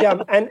was so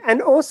dumb.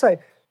 And also,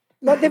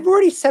 like, they've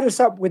already set us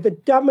up with the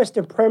dumbest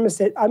of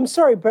premises. I'm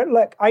sorry, but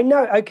look, I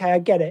know, okay, I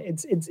get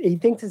it. It's he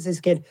thinks it's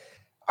his kid.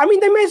 I mean,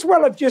 they may as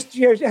well have just,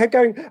 her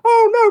going,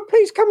 oh, no,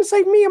 please come and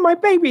save me and my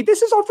baby.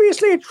 This is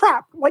obviously a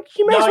trap. Like,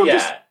 he may as well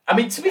just... I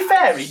mean, to be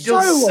fair, he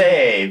does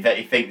say that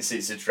he thinks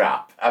it's a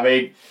trap. I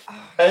mean,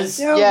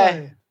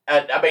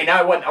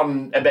 I went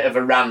on a bit of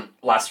a rant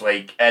last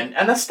week, and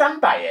I stand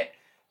by it.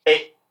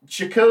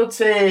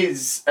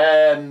 Chakotay's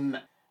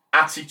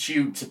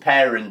attitude to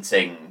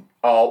parenting,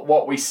 or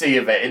what we see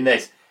of it in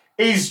this,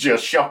 is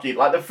just shocking.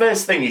 Like, the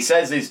first thing he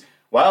says is,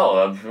 well,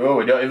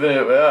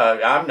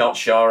 I'm not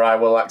sure I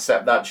will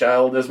accept that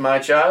child as my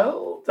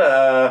child.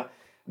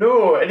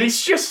 No, and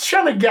he's just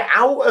trying to get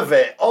out of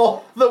it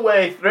all the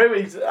way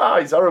through. He's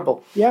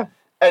horrible. Yeah.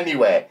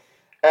 Anyway,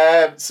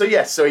 so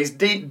he's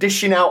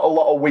dishing out a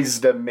lot of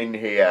wisdom in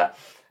here.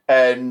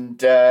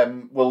 And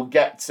we'll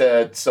get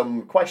to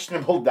some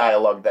questionable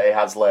dialogue that he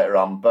has later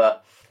on.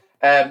 But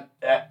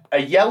a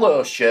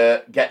yellow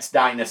shirt gets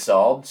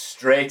dinosaured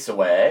straight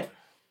away.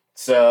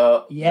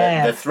 So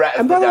the threat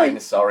of the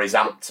dinosaur is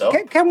amped up.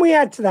 Can we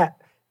add to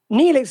that?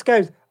 Neelix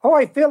goes, oh,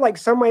 I feel like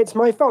some way it's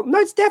my fault. No,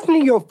 it's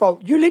definitely your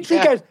fault. You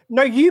literally goes,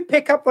 no, you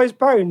pick up those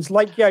bones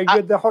like, you're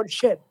the hot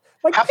shit.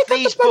 Like, have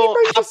these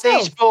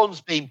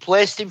bones been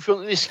placed in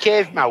front of this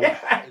cave mouth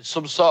as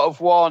some sort of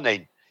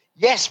warning?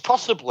 Yes,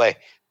 possibly.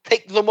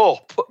 Pick them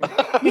up.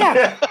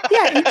 Yeah,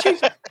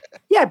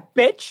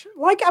 bitch.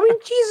 Like, I mean,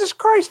 Jesus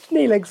Christ,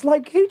 Neelix.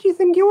 Like, who do you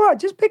think you are?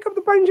 Just pick up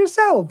the bones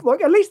yourself.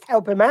 Like, at least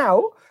help him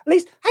out. At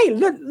least, hey,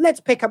 let's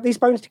pick up these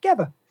bones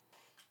together.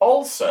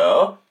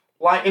 Also,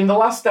 like in the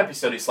last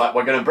episode, it's like,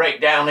 we're going to break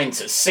down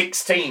into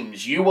 6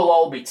 teams. You will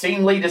all be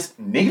team leaders.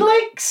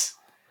 Neelix?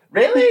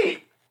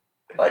 Really?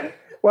 Like,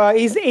 well,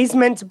 he's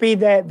meant to be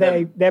their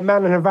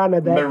man in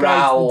Havana. Their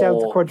morale,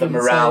 the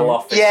morale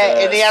officer. Yeah,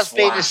 and he has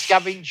been a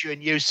scavenger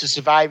and used to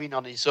surviving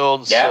on his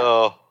own,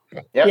 so...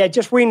 Yep. Yeah,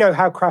 just we know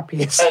how crap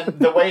he is. And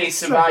the way he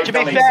survived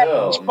on his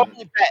own... He's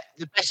probably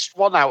the best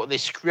one out of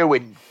this crew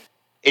in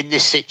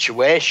this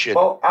situation.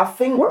 Well, I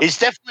think... He's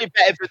definitely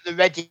better than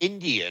the Red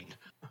Indian.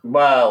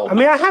 Well... I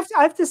mean, I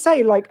have to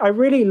say, like, I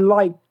really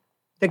like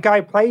the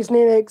guy who plays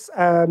Neelix,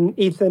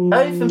 Ethan...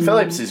 Ethan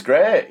Phillips is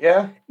great,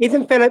 yeah.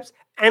 Ethan Phillips,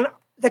 and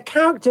the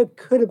character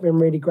could have been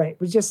really great. It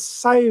was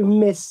just so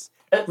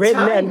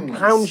miswritten and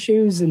pound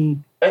shoes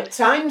and... At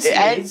times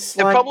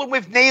the problem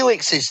with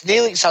Neelix is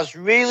Neelix has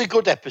really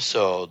good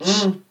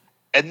episodes,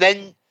 and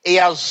then he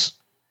has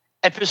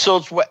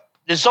episodes where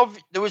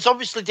there was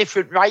obviously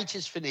different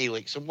writers for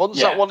Neelix, and ones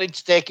that wanted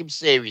to take him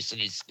serious in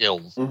his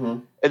skills,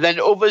 and then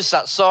others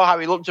that saw how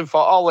he looked and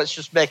thought, oh, let's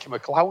just make him a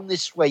clown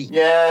this week.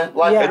 Yeah,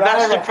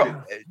 that's the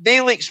problem.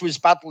 Neelix was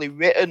badly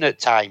written at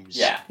times.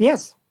 Yeah.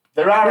 Yes.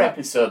 There are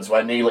episodes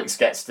where Neelix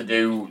gets to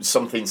do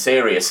something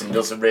serious and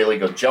does a really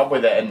good job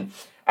with it, and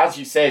as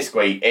you say,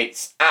 Squeak,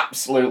 it's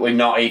absolutely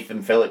not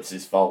Ethan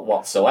Phillips' fault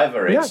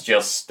whatsoever. It's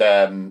just,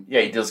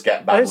 he does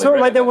get badly. It's not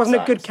like there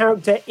wasn't a good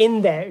character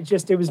in there. It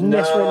was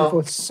miswritten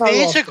for so long.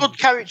 There is a good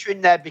character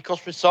in there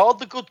because we saw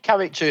the good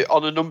character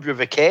on a number of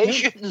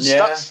occasions.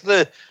 Yeah.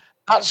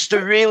 That's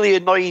the really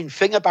annoying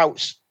thing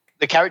about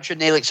the character of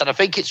Neelix, and I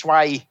think it's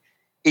why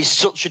he's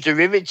such a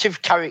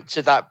derivative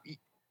character that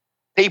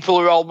people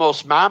are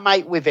almost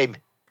Marmite with him.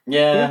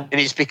 Yeah. And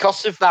it's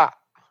because of that.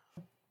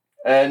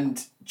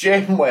 And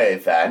Janeway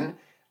then,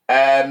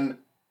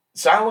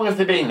 so how long have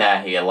they been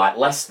there here? Like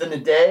less than a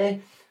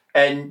day?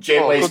 And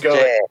Janeway's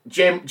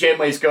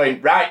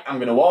going, right, I'm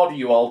going to order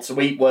you all to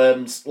eat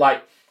worms.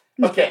 Like,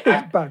 okay,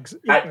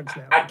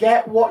 I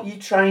get what you're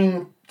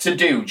trying to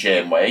do,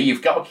 Janeway.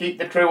 You've got to keep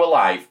the crew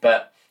alive,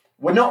 but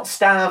we're not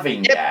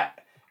starving yet.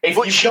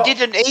 But she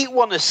didn't eat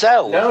one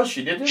herself. No,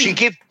 she didn't.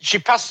 She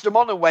passed them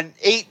on and went,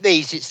 eat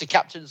these, it's the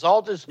captain's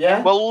orders.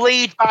 Yeah. Well,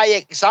 lead by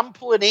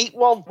example and eat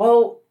one.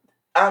 Well,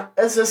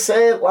 as I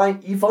say,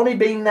 like, you've only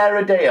been there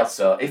a day or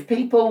so. If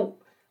people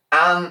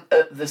aren't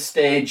at the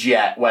stage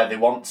yet where they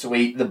want to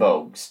eat the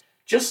bugs,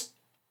 just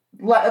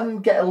let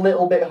them get a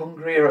little bit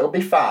hungrier. It'll be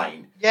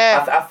fine.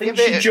 Yeah, I think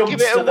she jumps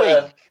to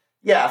the...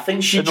 Yeah, I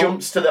think she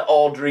jumps to the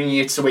ordering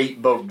you to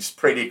eat bugs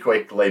pretty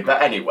quickly.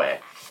 But anyway,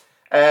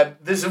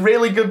 there's a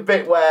really good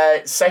bit where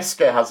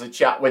Seska has a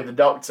chat with the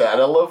doctor, and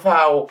I love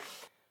how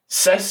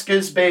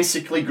Seska's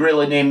basically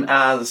grilling him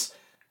as...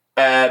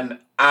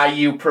 are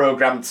you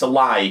programmed to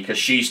lie? Because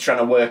she's trying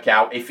to work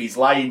out if he's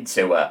lying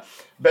to her.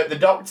 But the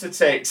doctor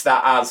takes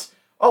that as,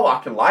 oh, I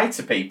can lie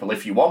to people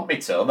if you want me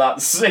to.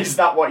 Is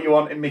that what you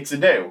wanted me to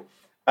do?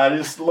 I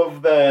just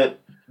love the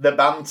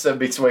banter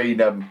between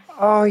them.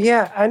 Oh,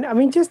 yeah. And I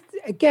mean, just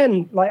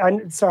again, like,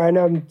 I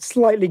know I'm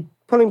slightly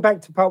pulling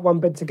back to part 1,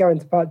 but to go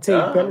into part 2.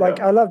 But like,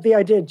 I love the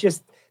idea,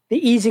 just the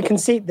easy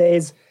conceit there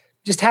is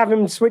just have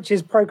him switch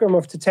his program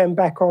off to turn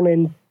back on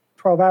in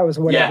 12 hours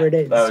or whatever it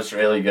is. That was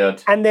really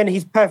good. And then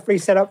he's perfectly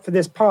set up for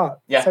this part.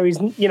 Yeah. So he's,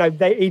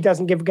 he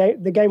doesn't give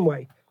the game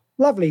away.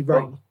 Lovely,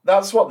 Rain. Well,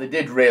 that's what they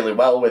did really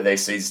well with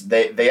this, is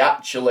they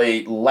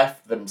actually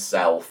left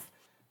themselves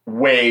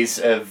ways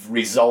of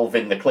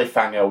resolving the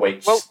cliffhanger,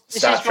 which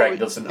Star Trek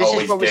doesn't always do.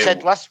 This is what we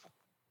said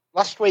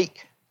last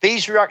week.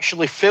 These were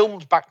actually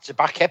filmed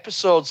back-to-back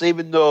episodes,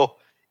 even though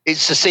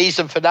it's a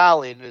season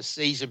finale and a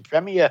season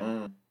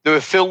premiere. They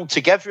were filmed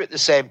together at the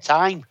same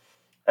time.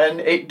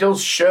 And it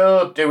does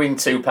show doing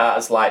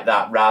two-parters like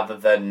that rather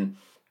than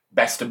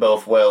Best of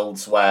Both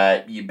Worlds,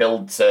 where you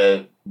build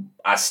to,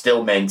 I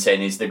still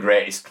maintain, is the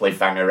greatest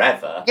cliffhanger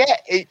ever. Yeah,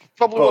 it's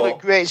probably one of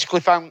the greatest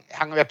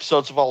cliffhanger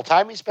episodes of all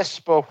time. It's Best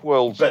of Both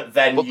Worlds. But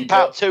then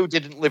part 2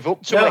 didn't live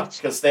up to it.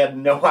 Because they had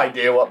no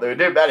idea what they were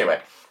doing. But anyway,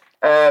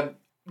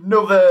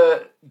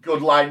 another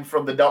good line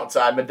from the Doctor.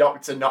 I'm a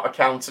doctor, not a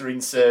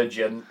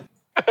counterinsurgent.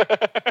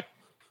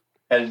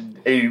 And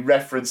he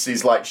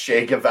references like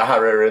Che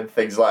Guevara and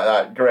things like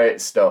that.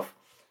 Great stuff.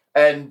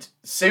 And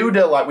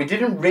Suda, we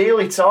didn't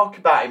really talk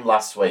about him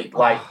last week.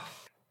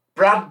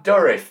 Brad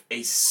Dourif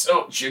is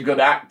such a good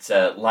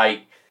actor.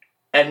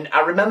 And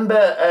I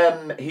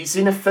remember he's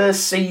in a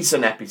first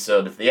season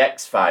episode of The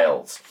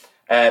X-Files,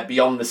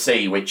 Beyond the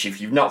Sea, which, if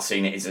you've not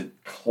seen it, is a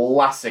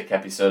classic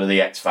episode of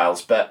The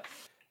X-Files. But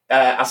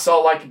I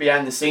saw a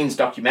behind-the-scenes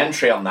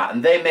documentary on that,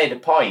 and they made a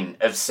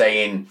point of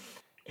saying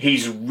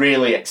he's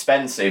really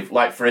expensive.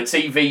 For a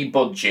TV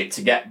budget,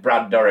 to get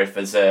Brad Dourif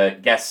as a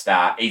guest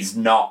star is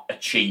not a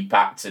cheap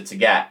actor to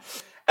get.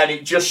 And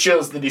it just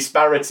shows the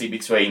disparity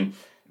between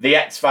The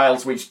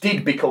X-Files, which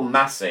did become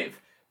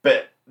massive,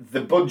 but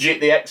the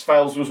budget The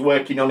X-Files was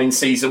working on in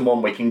season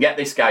 1, we can get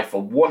this guy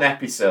for one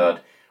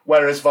episode,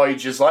 whereas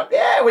Voyager's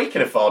we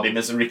can afford him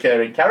as a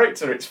recurring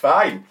character, it's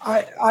fine.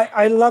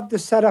 I love the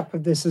setup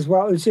of this as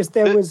well. It was just,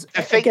 there was,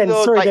 again,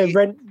 sorry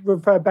to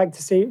refer back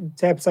to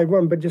episode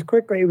 1, but just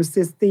quickly, it was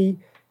just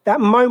that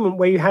moment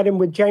where you had him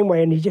with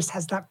Janeway and he just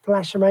has that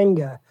flash of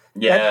anger.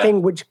 Yeah. That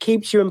thing which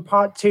keeps you in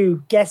part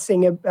 2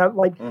 guessing about,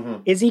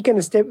 is he going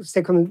to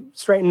stick on the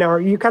straight and narrow?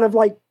 You kind of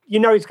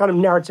he's kind of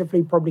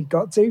narratively probably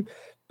got to,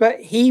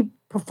 but he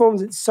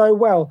performs it so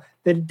well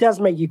that it does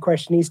make you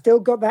question. He's still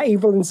got that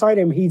evil inside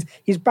him.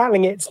 He's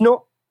battling it. It's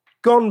not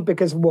gone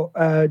because of what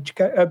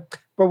World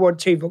War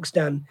II book's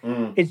done.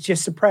 It's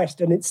just suppressed,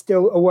 and it's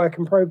still a work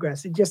in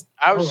progress.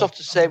 I would have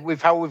to say,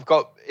 with how we've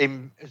got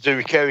him as a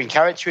recurring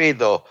character here,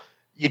 though,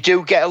 you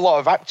do get a lot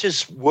of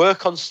actors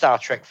work on Star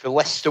Trek for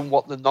less than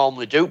what they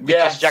normally do,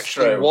 because they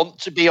actually want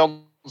to be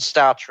on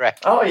Star Trek.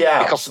 Oh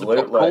yeah, because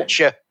absolutely. of the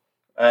culture.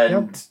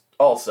 And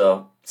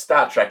also,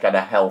 Star Trek had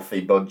a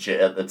healthy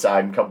budget at the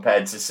time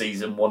compared to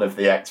season 1 of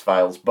The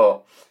X-Files.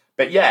 But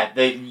yeah,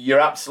 you're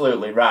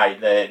absolutely right.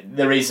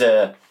 There is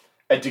a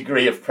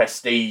degree of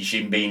prestige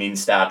in being in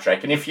Star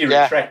Trek. And if you're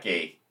a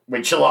Trekkie,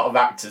 which a lot of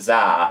actors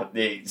are,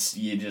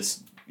 you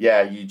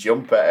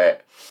jump at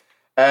it.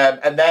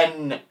 And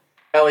then,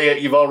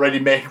 Elliot, you've already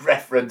made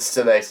reference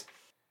to this.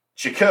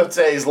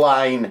 Chakotay's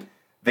line,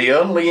 the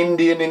only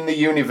Indian in the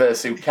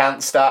universe who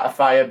can't start a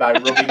fire by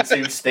rubbing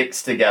 2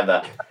 sticks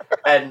together.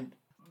 And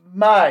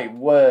my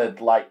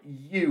word,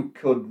 you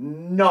could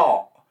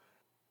not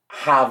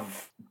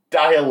have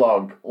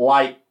dialogue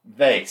like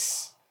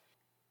this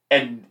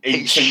in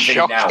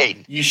TV now.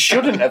 You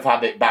shouldn't have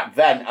had it back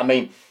then. I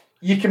mean,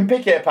 you can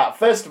pick it apart.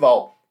 First of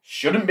all,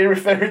 shouldn't be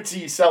referring to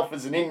yourself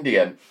as an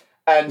Indian.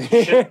 And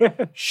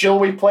shall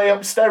we play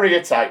up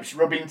stereotypes,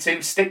 rubbing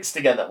 2 sticks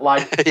together?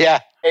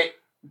 It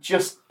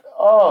just,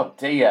 oh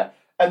dear.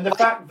 And the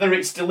fact that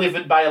it's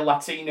delivered by a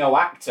Latino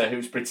actor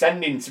who's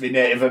pretending to be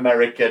Native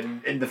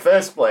American in the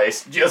first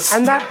place, just...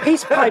 And that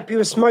peace pipe he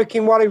was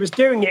smoking while he was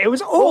doing it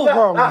was all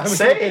wrong. That's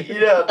it,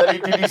 that he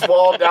did his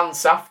war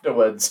dance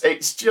afterwards.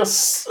 It's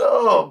just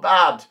so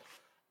bad.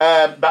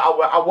 But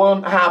I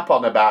won't harp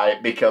on about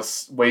it,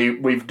 because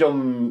we've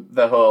done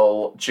the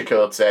whole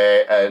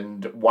Chakotay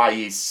and why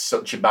he's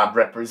such a bad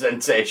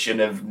representation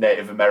of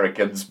Native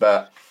Americans,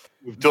 but...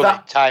 We've done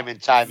it time and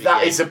time again.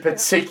 That is a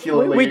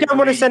particularly... We don't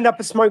want to send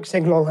up a smoke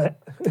signal on it.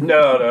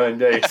 No,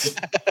 indeed.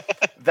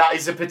 That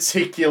is a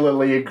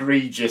particularly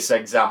egregious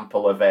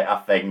example of it, I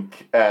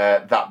think,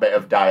 that bit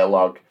of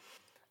dialogue.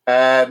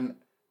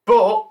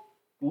 But,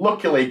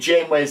 luckily,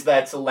 Janeway's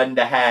there to lend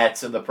a hair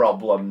to the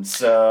problem,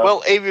 so... Well,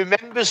 he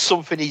remembers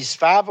something his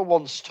father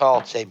once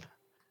taught him.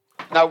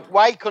 Now,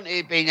 why couldn't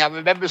it be, I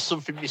remember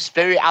something my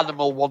spirit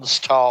animal once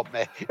taught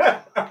me?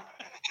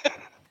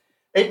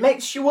 It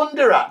makes you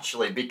wonder,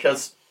 actually,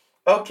 because,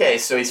 okay,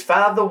 so his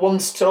father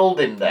once told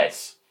him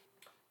this.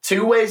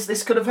 2 ways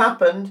this could have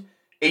happened.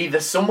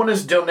 Either someone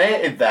has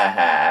donated their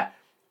hair,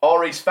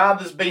 or his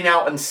father's been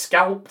out and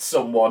scalped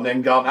someone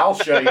and gone, I'll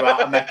show you how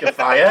to make a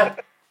fire.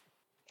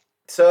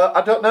 So,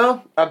 I don't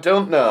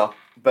know.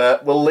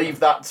 But we'll leave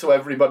that to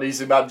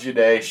everybody's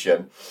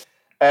imagination.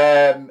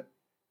 An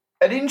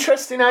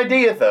interesting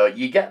idea, though.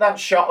 You get that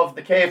shot of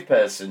the cave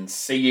person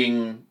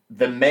seeing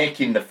them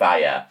making the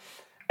fire.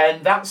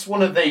 And that's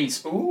one of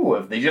these,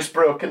 have they just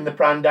broken the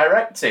Prime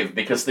Directive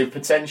because they've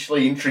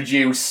potentially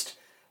introduced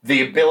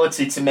the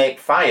ability to make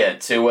fire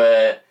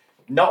to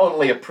not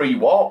only a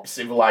pre-warp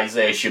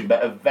civilization,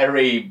 but a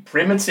very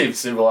primitive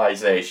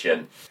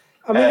civilization.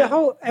 I mean, the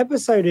whole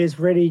episode is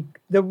really...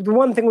 The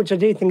one thing which I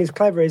do think is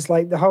clever is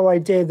like the whole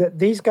idea that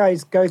these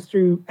guys go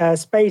through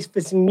space,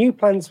 visiting new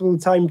planets all the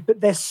time,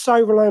 but they're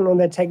so reliant on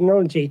their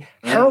technology.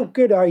 How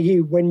good are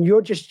you when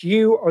you're just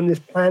you on this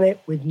planet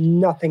with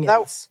nothing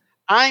else?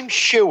 I'm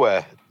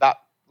sure that,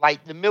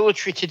 like, the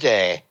military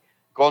today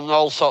go on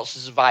all sorts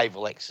of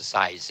survival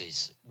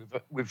exercises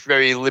with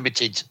very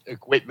limited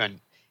equipment,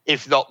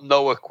 if not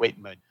no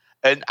equipment.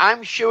 And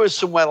I'm sure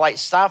somewhere like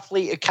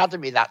Starfleet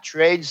Academy that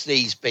trains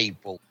these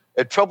people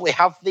would probably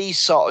have these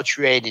sort of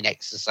training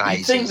exercises.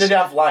 You think they'd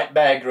have like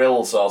Bear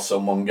Grylls or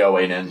someone go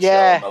in and show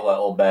them a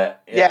little bit?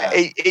 Yeah,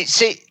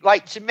 it's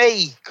like to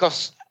me,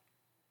 because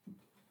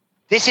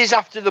this is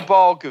after the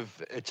Borg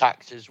have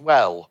attacked as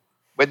well,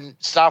 when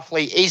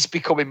Starfleet is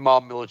becoming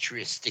more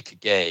militaristic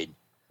again.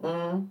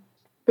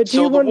 But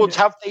so they would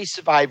have these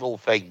survival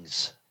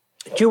things.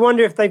 Do you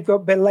wonder if they've got a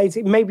bit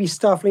lazy? Maybe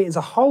Starfleet as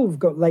a whole have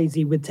got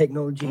lazy with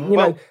technology. You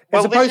know,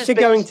 as opposed to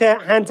going to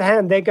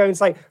hand, they're going to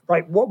say,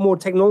 right, what more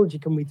technology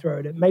can we throw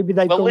at it? Maybe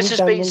they've Well, this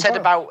has been said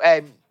about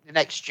the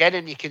Next Gen,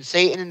 and you can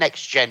see it in the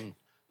Next Gen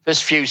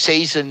first few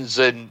seasons,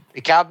 and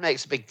Picard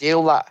makes a big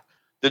deal that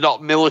they're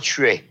not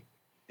military.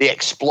 The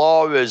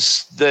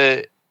explorers,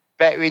 they're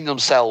bettering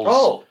themselves.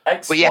 Oh,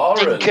 explorers.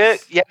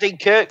 But you had in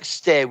Kirk's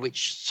day,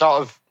 which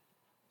sort of,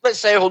 let's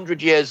say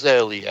 100 years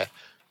earlier,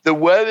 they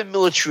were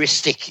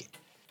militaristic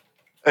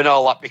and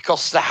all that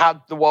because they had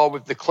the war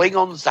with the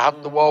Klingons, they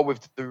had the war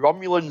with the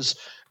Romulans,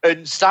 and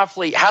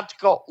Starfleet had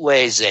got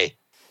lazy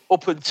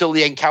up until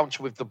the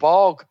encounter with the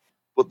Borg.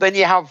 But then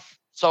you have,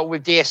 so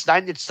with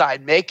DS9, they'd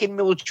started making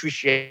military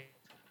shit.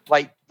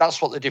 Like,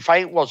 that's what the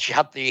Defiant was. You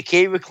had the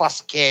Akira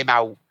class came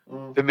out,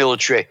 the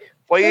military.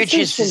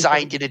 Voyager's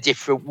designed in a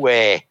different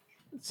way.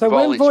 So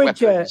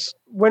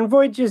when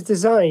Voyager's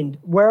designed,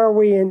 where are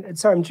we in?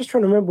 Sorry, I'm just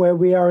trying to remember where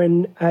we are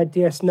in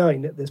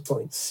DS9 at this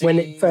point when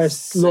it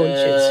first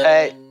launches.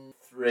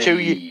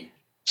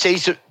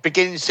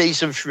 Beginning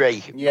season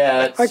 3.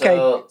 Yeah.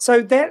 Okay,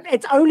 so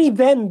it's only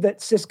then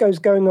that Cisco's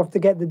going off to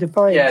get the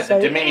Defiant. Yeah, so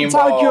the Dominion it's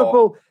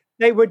arguable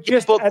they were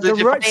just at the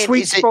right Defiant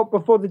sweet spot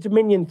before the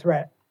Dominion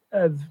threat.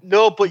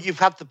 No, but you've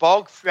had the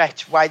Borg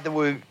threat why they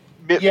were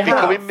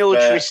becoming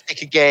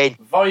militaristic again.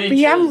 But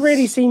you haven't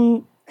really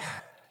seen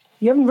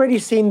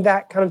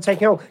that kind of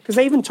taking hold, because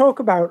they even talk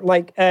about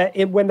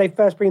when they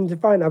first bring the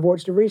Defiant. I've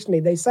watched it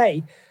recently. They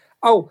say,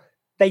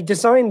 they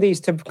designed these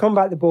to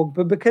combat the Borg,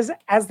 but because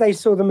as they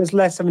saw them as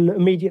less of an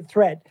immediate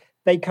threat,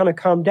 they kind of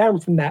calmed down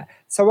from that.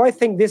 So I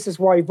think this is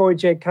why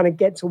Voyager kind of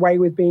gets away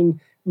with being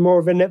more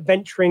of an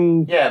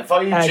adventuring. Yeah,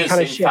 Voyager's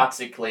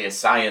emphatically a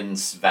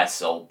science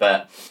vessel,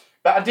 but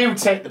I do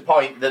take the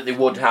point that they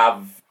would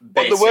have.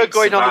 But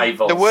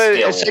they were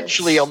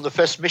essentially on the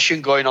first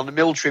mission going on the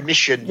military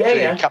mission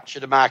to capture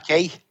the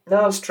Marquis.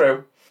 No, that's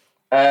true.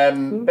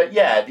 But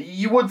yeah,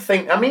 you would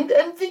think, I mean,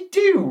 and they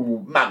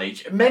do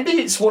manage. Maybe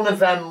it's one of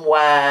them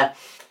where,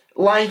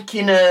 like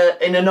in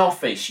an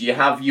office, you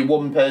have your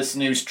one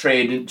person who's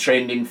trained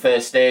in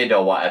first aid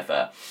or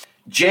whatever.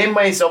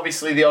 Janeway's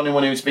obviously the only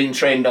one who's been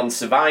trained on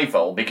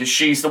survival because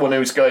she's the one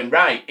who's going,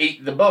 right,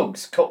 eat the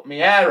bugs, cut my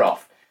hair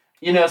off.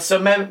 You know, so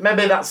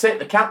maybe that's it.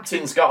 The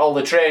captain's got all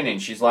the training.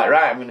 She's like,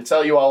 right, I'm going to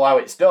tell you all how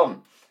it's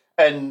done.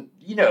 And,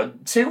 you know,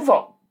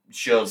 Tuvok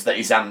shows that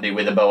he's handy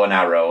with a bow and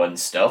arrow and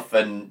stuff,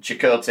 and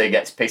Chakotay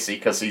gets pissy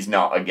because he's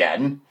not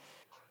again.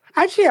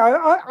 Actually,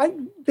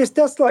 this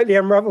does slightly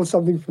unravel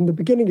something from the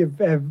beginning of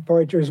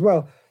Voyager as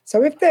well.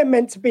 So if they're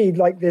meant to be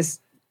like this,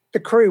 the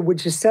crew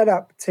which is set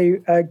up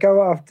to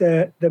go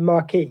after the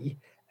Marquis,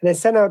 and they're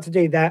sent out to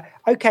do that,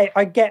 okay,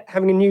 I get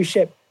having a new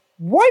ship.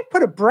 Why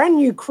put a brand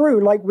new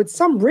crew, like with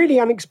some really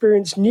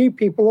unexperienced new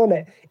people on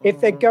it, if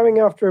they're going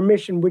after a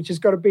mission which has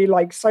got to be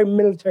like so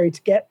military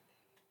to get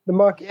the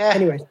Marquis? Yeah.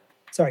 Anyway,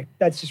 sorry,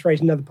 that's just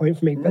raised another point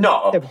for me. But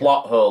not a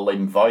plot hole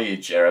in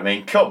Voyager. I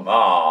mean, come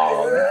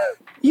on.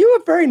 You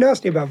were very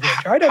nasty about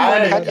Voyager. I don't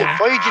mind.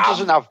 Voyager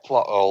doesn't have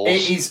plot holes.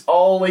 It is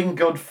all in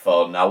good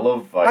fun. I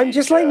love Voyager. I'm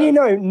just letting you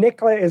know,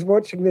 Nicola is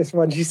watching this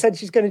one. She said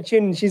she's going to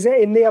tune in. She's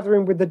in the other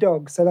room with the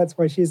dog, so that's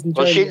why she isn't.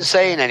 Well, she isn't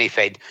saying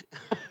anything.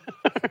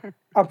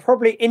 I'm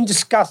probably in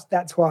disgust,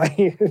 that's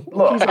why.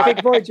 Look, she's a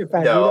big Voyager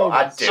fan. No,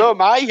 I do. So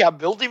am I. I'm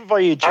building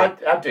Voyager.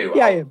 I do.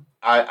 Yeah, I am.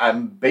 I'm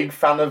a big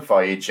fan of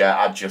Voyager.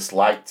 I just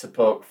like to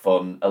poke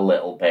fun a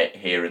little bit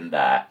here and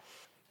there.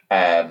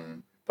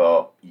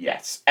 But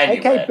yes. Anyway.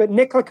 Okay, but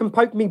Nicola can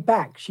poke me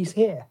back. She's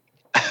here.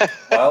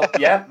 Well,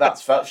 yeah,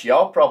 that's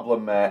your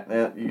problem, mate.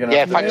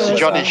 Thanks to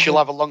Johnny, she'll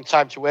have a long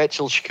time to wait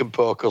till she can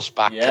poke us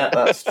back. Yeah,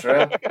 that's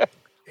true.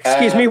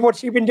 Excuse me, what's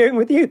she been doing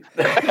with you?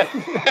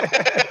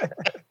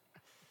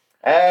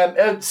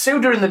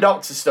 Suda and the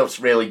Doctor stuff's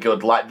really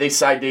good. Like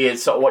this idea,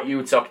 sort of what you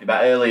were talking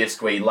about earlier,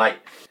 Squee, like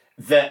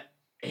that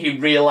he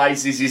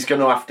realises he's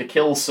going to have to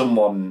kill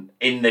someone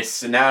in this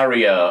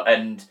scenario,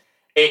 and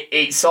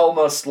it's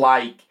almost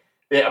like,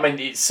 I mean,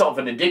 it's sort of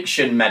an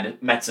addiction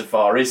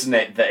metaphor, isn't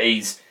it? That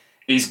he's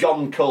he's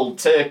gone cold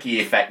turkey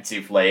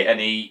effectively, and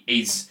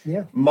he's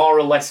more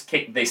or less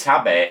kicked this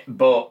habit,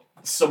 but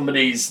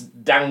somebody's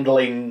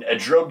dangling a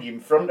drug in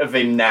front of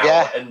him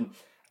now,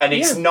 and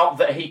it's not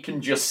that he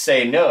can just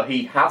say no,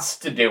 he has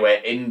to do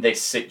it in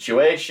this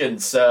situation,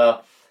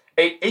 so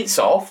it's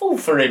awful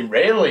for him,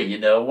 really, you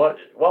know, what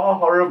a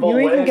horrible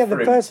way. You even get for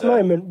the him first to...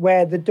 moment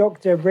where the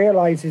doctor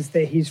realises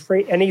that he's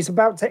free, and he's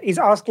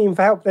asking him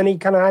for help, then he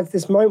kind of has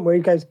this moment where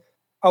he goes,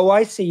 oh,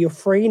 I see, you're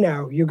free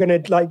now, you're going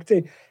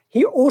to,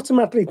 he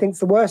automatically thinks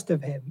the worst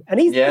of him, and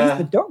he's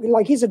the doctor,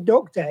 like, he's a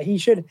doctor, he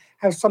should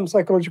have some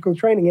psychological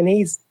training, and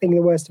he's thinking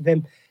the worst of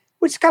him,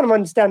 which is kind of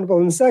understandable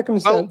in the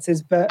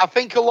circumstances, but... I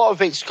think a lot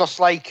of it's because,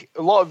 like,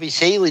 a lot of his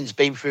healing's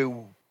been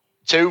through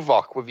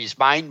Tuvok with his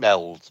mind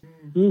meld,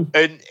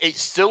 and it's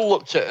still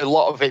looked at a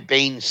lot of it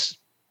being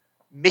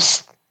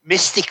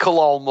mystical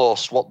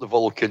almost, what the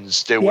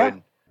Vulcans doing. Yeah.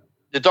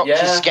 The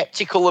doctor's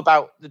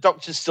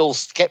still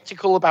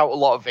skeptical about a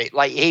lot of it.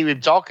 Like, hear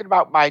him talking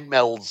about mind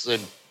melds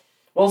and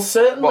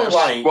certainly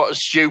what a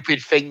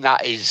stupid thing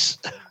that is.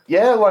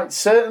 Yeah, like,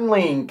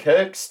 certainly in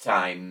Kirk's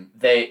time,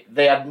 they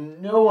had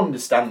no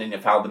understanding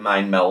of how the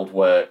mind meld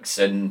works,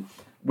 and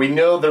we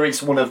know that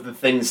it's one of the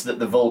things that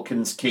the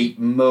Vulcans keep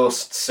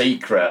most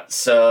secret.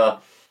 So,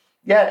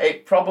 yeah,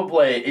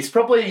 it's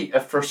probably a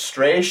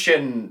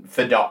frustration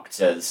for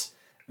doctors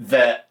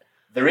that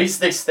there is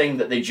this thing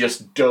that they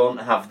just don't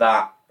have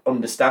that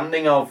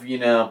understanding of, you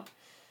know.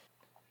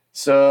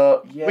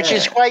 So, yeah. Which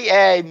is quite,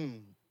 I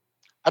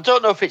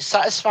don't know if it's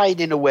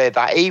satisfying in a way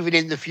that even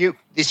in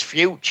this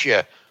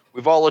future,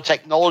 with all the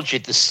technology,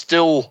 there's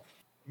still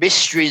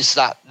mysteries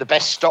that the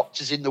best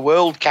doctors in the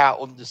world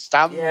can't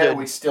understand. Yeah,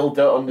 we still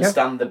don't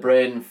understand the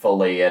brain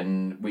fully,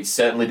 and we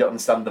certainly don't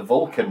understand the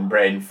Vulcan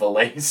brain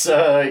fully.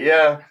 So,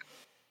 yeah.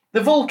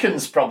 The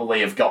Vulcans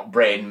probably have got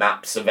brain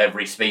maps of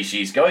every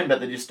species going,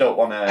 but they just don't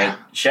want to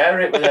share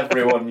it with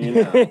everyone, you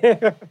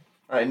know.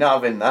 Right,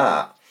 not having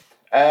that.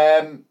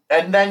 And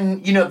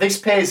then, you know, this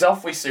pays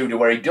off with Suda,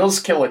 where he does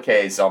kill a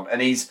Kazon,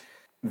 and he's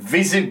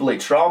visibly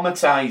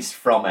traumatised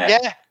from it.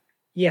 Yeah.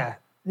 Yeah.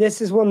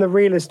 This is one of the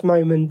realest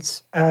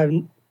moments,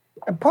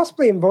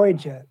 possibly in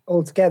Voyager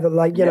altogether.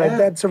 Like, you know,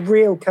 that's a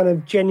real kind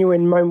of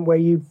genuine moment where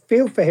you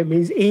feel for him.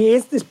 He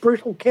is this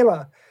brutal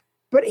killer,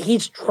 but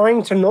he's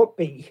trying to not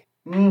be.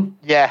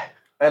 Yeah.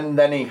 And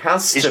then he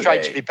has He's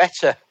trying to be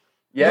better.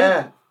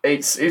 Yeah.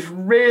 It's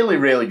really,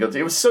 really good.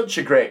 It was such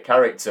a great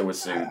character with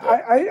Suda.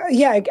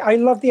 I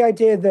love the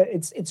idea that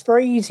it's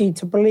very easy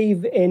to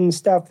believe in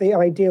stuff, the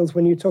ideals,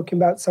 when you're talking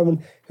about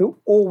someone who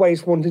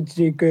always wanted to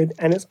do good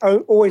and has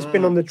always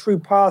been on the true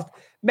path.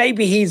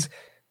 Maybe he's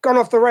gone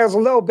off the rails a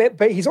little bit,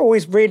 but he's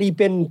always really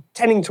been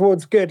tending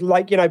towards good.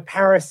 Like, you know,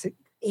 Paris,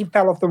 he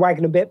fell off the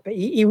wagon a bit, but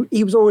he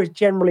was always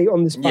generally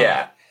on this path.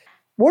 Yeah.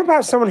 What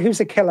about someone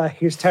who's a killer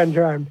who's turned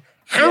around?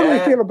 How do we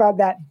feel about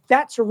that?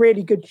 That's a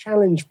really good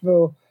challenge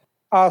for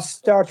our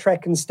Star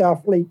Trek and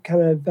Starfleet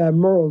kind of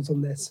morals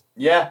on this.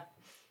 Yeah.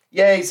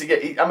 Yeah,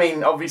 I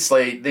mean,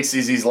 obviously, this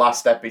is his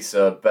last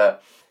episode,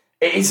 but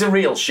it is a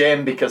real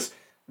shame because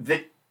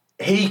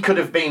he could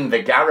have been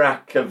the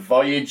Garak of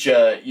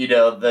Voyager. You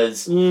know,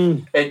 there's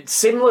a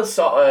similar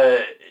sort of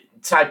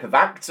type of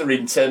actor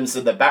in terms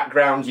of the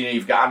background. You know,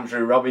 you've got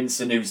Andrew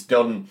Robinson, who's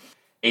done...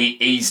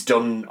 He's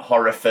done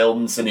horror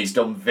films and he's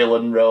done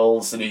villain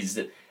roles, and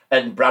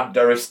Brad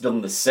Dourif's done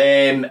the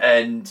same,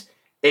 and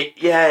they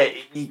get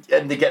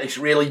this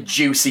really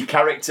juicy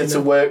character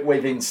to work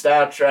with in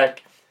Star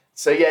Trek.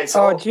 So yeah, it's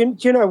do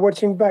you know,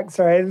 watching back,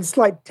 sorry, it's a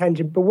slight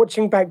tangent, but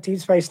watching back Deep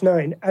Space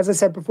Nine, as I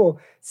said before,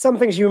 some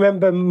things you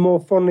remember more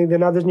fondly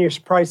than others, and you're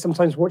surprised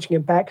sometimes watching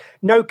it back.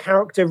 No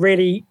character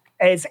really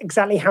is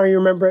exactly how you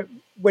remember it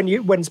when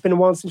it's been a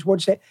while since you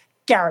watched it.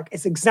 Garak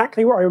is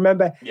exactly what I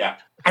remember. Yeah.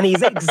 And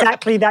he's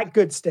exactly that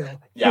good still.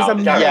 He's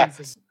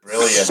amazing.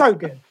 Brilliant. So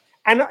good.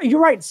 And you're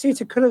right,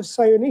 Suter could have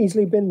so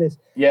easily been this.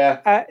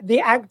 Yeah.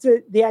 The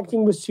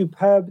acting was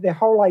superb. The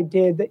whole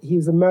idea that he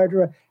was a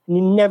murderer and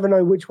you never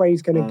know which way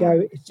he's going to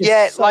go. It's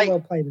just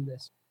well played in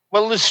this.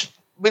 Well,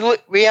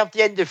 we have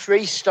the end of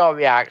 3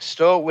 story arcs,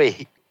 don't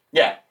we?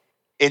 Yeah.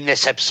 In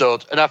this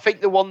episode. And I think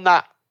the one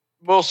that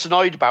most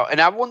annoyed about, and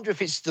I wonder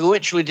if it's they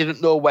literally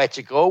didn't know where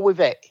to go with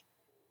it.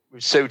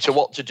 With Suter,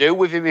 what to do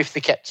with him if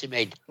they kept him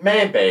in.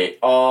 Maybe.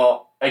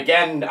 Or,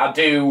 again, I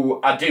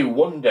do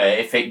wonder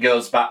if it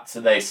goes back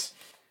to this,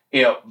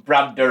 you know,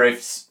 Brad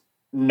Dourif's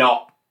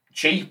not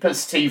cheap as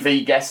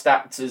TV guest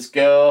actors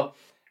go.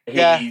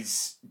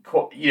 He's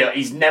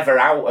never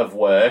out of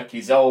work.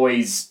 He's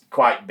always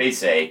quite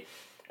busy.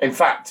 In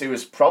fact, he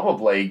was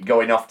probably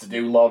going off to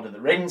do Lord of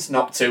the Rings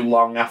not too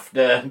long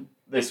after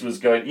this was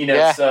going, you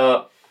know,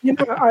 so... You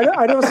know,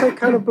 I'd also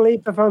kind of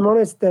believe, if I'm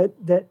honest, that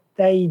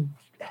they...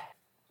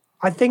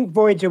 I think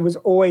Voyager was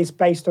always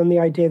based on the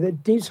idea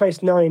that Deep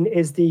Space Nine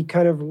is the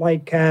kind of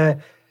like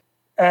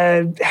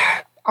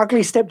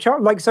ugly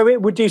stepchild. Like, so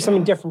it would do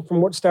something different from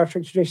what Star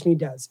Trek traditionally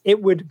does.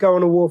 It would go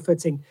on a war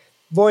footing.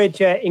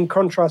 Voyager, in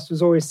contrast,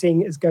 was always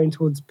seen as going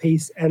towards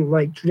peace and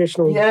like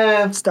traditional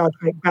Star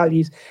Trek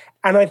values.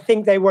 And I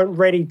think they weren't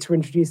ready to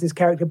introduce this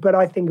character, but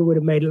I think it would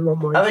have made it a lot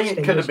more interesting. I think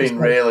it could have been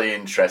really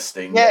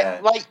interesting. Yeah,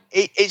 like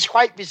it's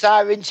quite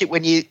bizarre, isn't it,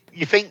 when you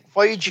think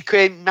Voyager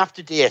came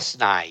after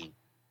DS9,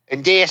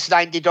 and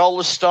DS9 did all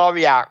the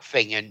story arc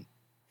thing, and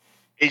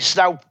it's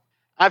now,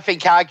 I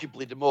think,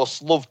 arguably the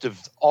most loved of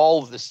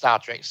all of the Star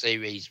Trek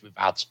series we've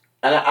had.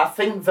 And I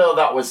think, though,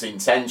 that was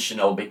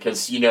intentional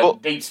because,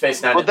 Deep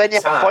Space Nine. But then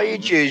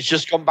Voyager's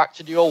just gone back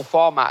to the old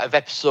format of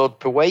episode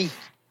per week,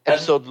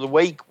 episode of the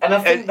week. And I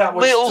think that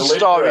was little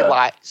story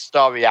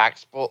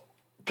arcs, but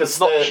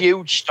not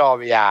huge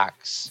story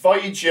arcs.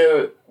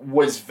 Voyager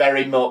was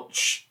very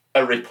much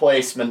a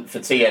replacement for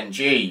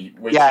TNG,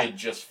 which had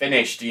just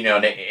finished,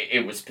 and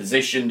it was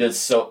positioned as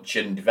such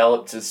and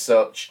developed as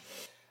such.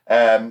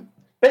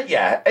 But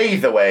yeah,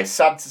 either way,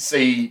 sad to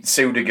see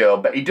Suda go,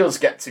 but he does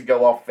get to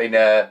go off in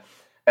a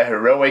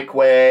heroic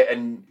way,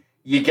 and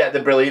you get the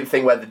brilliant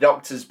thing where the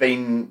Doctor's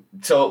been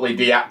totally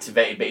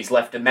deactivated, but he's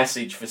left a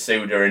message for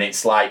Suda, and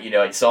it's like,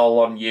 it's all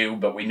on you,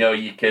 but I know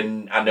you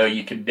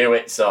can do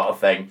it, sort of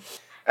thing.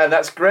 And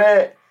that's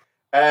great.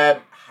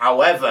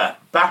 However,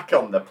 back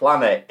on the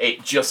planet,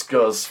 it just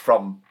goes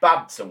from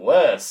bad to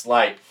worse.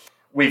 Like,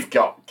 we've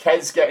got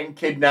Kez getting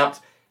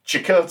kidnapped.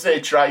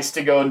 Chakotay tries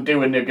to go and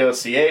do a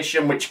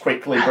negotiation, which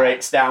quickly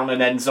breaks down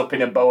and ends up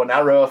in a bow and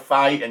arrow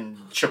fight and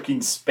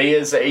chucking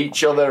spears at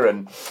each other.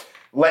 And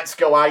let's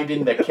go hide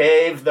in the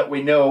cave that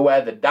we know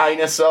where the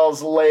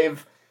dinosaurs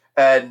live.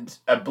 And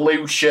a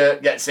blue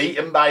shirt gets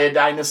eaten by a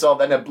dinosaur,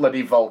 then a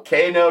bloody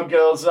volcano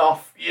goes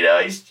off.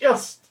 It's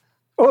just...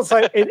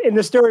 Also, in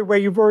the story where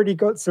you've already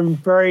got some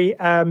very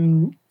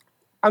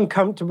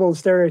uncomfortable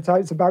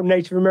stereotypes about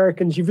Native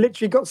Americans, you've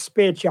literally got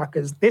spear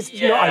chuckers. This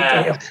is not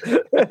ideal.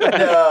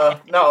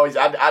 No,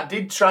 I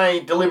did try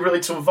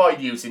deliberately to avoid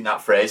using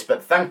that phrase,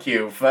 but thank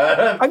you for...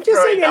 I'm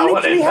just saying it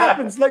literally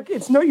happens. Look,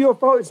 it's not your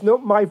fault, it's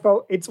not my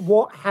fault, it's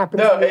what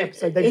happens in the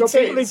episode. They've got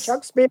people who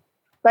chuck spear.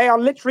 They are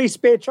literally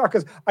spear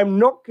chuckers. I'm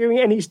not doing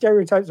any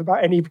stereotypes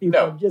about any people.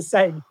 No. I'm just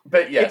saying.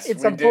 But yes,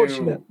 it's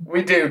unfortunate.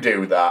 We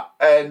do that.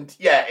 And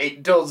yeah,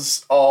 it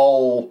does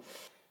all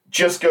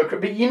just go...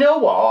 But you know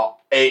what?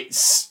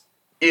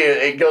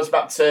 It goes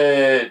back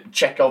to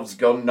Chekhov's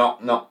gun,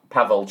 not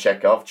Pavel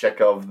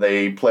Chekhov,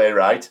 the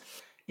playwright.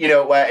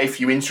 Where if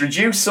you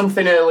introduce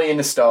something early in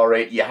the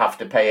story, you have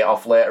to pay it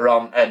off later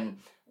on. And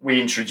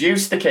we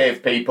introduce the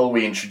cave people,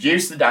 we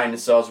introduce the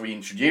dinosaurs, we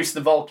introduce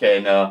the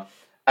volcano,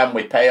 and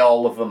we pay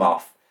all of them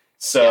off.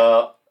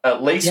 So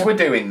at least we're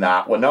doing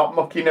that. We're not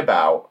mucking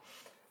about.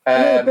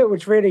 The bit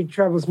which really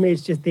troubles me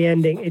is just the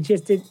ending.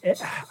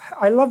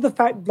 I love the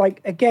fact,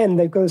 like, again,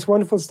 they've got this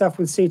wonderful stuff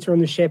with Sita on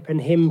the ship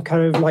and him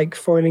kind of like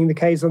foiling the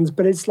Kazons,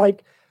 but it's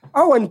like,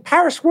 oh, and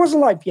Paris was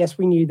alive. Yes,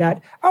 we knew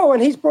that. Oh,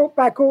 and he's brought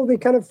back all the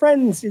kind of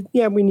friends.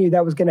 Yeah, we knew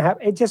that was going to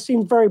happen. It just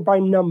seemed very by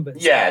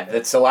numbers. Yeah, the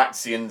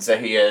Talaxians are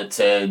here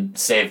to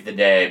save the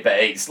day, but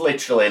it's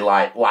literally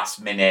like last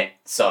minute.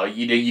 So,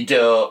 you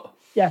don't...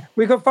 Yeah,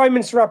 we've got 5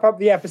 minutes to wrap up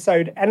the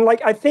episode. And,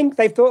 like, I think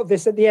they thought of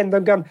this at the end.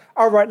 They've gone,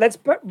 all right, let's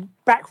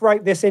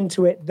back-write this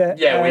into it that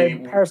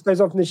Paris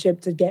goes off on the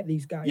ship to get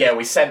these guys. Yeah,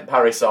 we sent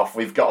Paris off.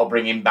 We've got to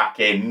bring him back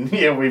in.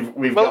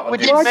 We've got to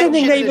do something. I don't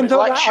think they even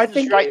thought that. I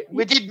think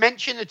we did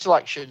mention the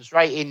Talaxians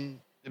right in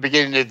the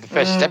beginning of the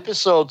first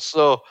episode.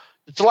 So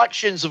the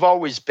Talaxians have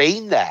always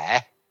been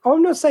there. Oh,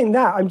 I'm not saying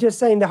that. I'm just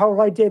saying the whole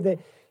idea that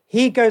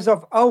he goes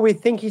off, we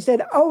think he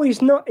said,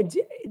 he's not.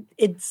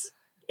 It's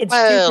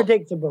too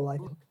predictable, I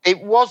think.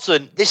 It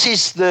wasn't. This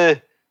is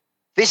the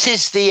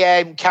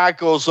car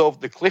goes over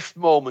the cliff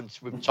moment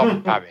with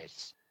Tom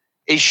Paris.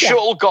 His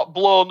shuttle got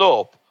blown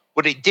up,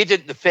 but it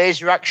didn't. The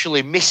phaser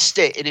actually missed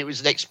it, and it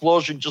was an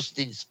explosion just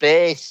in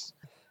space.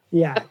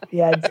 Yeah.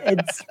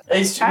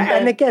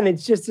 And again,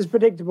 it's just as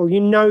predictable. You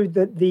know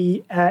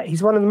that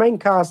he's one of the main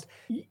cast.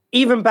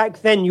 Even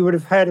back then, you would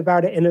have heard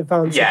about it in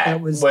advance. Yeah,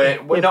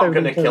 we're not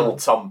going to kill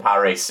Tom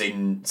Paris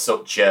in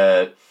such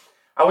a...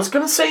 I was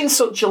going to say in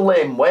such a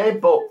lame way,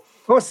 but...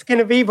 Or Skin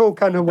of Evil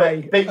kind of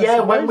way. But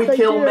yeah, when we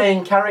kill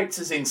main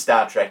characters in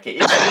Star Trek,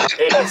 it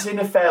is in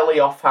a fairly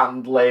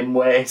offhand, lame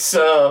way.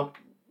 So,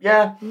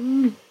 yeah.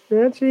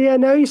 Actually, yeah,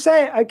 no, you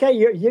say it. Okay,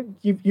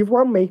 you've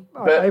won me.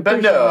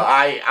 But no,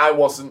 I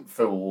wasn't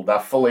fooled. I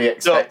fully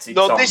expected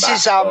Tom this back,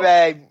 is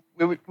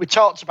our... We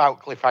talked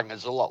about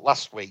cliffhangers a lot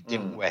last week,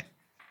 didn't we?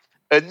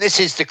 And this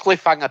is the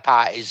cliffhanger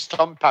part, is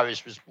Tom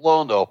Paris was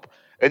blown up.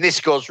 And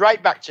this goes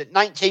right back to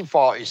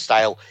 1940s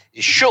style.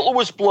 His shuttle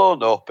was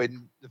blown up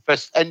in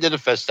the end of the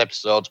first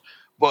episode,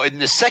 but in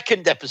the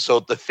second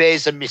episode, the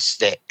phaser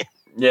missed it.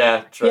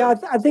 Yeah, true. Yeah,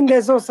 I think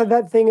there's also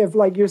that thing of,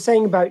 like, you're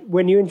saying about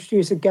when you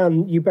introduce a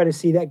gun, you better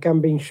see that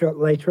gun being shot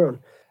later on.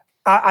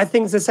 I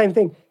think it's the same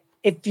thing.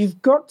 If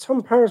you've got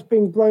Tom Paris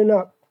being blown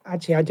up,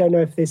 actually, I don't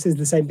know if this is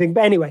the same thing,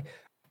 but anyway,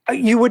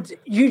 you would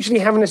usually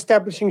have an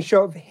establishing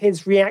shot of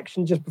his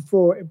reaction just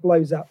before it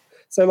blows up.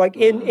 So, like,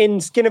 in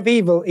Skin of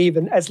Evil,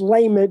 even, as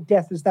lame a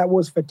death as that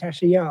was for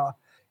Tasha Yar,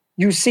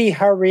 you see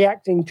her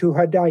reacting to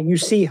her dying. You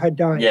see her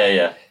dying.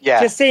 Yeah.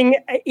 Just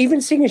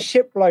even seeing a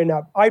ship blown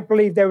up, I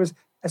believe there was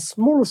a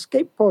small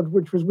escape pod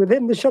which was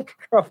within the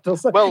shuttlecraft or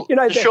something. Well,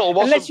 the shuttle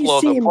wasn't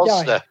blown up,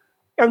 was there?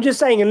 I'm just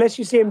saying, unless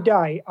you see him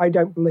die, I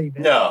don't believe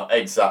it. No,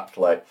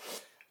 exactly.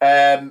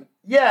 I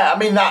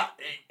mean, that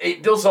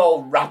it does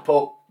all wrap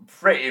up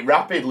pretty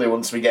rapidly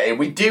once we get here.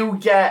 We do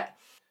get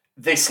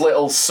this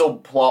little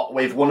subplot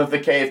with one of the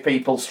cave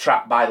people's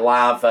trapped by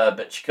lava,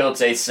 but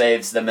Chakotay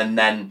saves them, and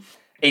then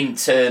in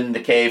turn the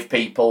cave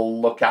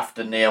people look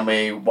after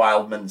Naomi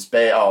Wildman's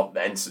baby. Oh,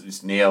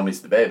 it's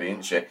Naomi's the baby,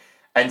 isn't she?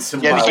 And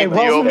some Naomi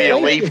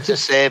will leave to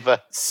save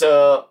her.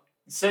 So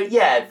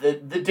yeah,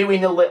 they're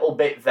doing a little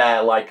bit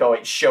there, like,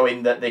 it's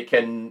showing that they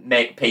can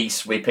make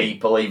peace with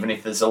people even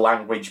if there's a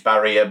language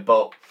barrier,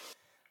 but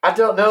I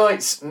don't know,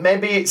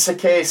 maybe it's a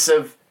case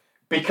of,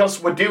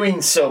 because we're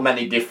doing so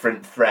many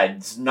different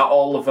threads, not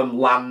all of them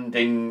land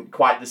in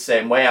quite the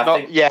same way.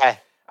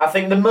 I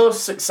think the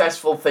most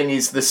successful thing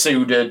is the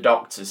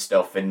pseudo-doctor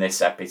stuff in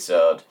this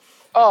episode.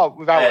 Oh,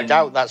 without a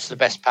doubt, that's the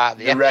best part of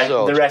the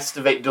episode. The rest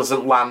of it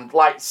doesn't land.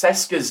 Like,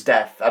 Seska's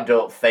death, I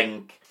don't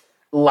think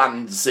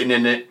lands in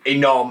an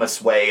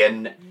enormous way.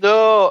 And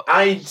no,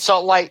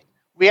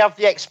 we have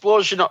the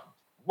explosion.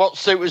 What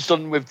Suiter's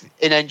done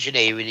in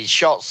engineering is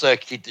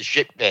short-circuited the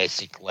ship,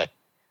 basically.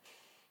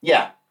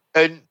 Yeah.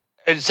 And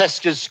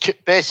Seska's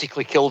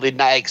basically killed in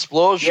that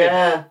explosion.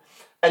 Yeah.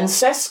 And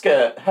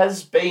Seska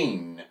has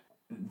been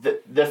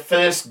the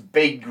first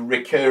big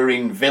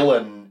recurring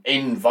villain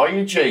in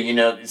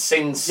Voyager,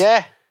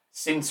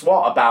 since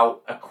what,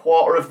 about a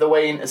quarter of the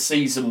way into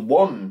season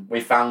 1, we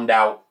found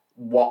out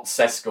what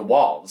Seska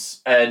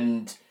was,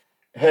 and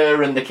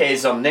her and the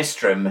Kazon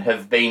Nistrim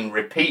have been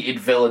repeated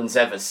villains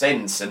ever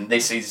since, and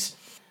this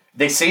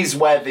is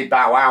where they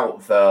bow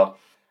out, though.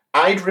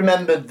 I'd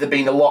remembered there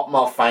being a lot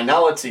more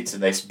finality to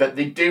this, but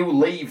they do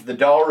leave the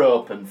door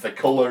open for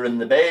Colour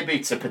and the baby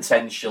to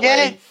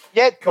potentially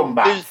come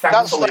back.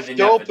 That's left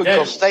open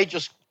because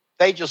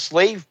they just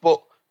leave,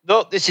 but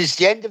no, this is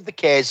the end of the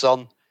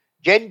Kazon,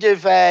 the end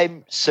of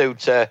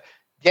Suiter,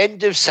 the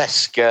end of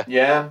Seska.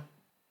 Yeah.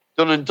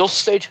 Done and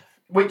dusted.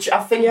 Which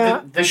I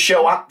think the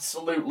show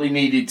absolutely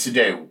needed to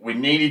do. We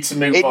needed to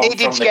move on from the Kazon. It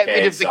needed to get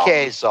rid of the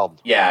Kazon.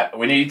 Yeah,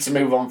 we needed to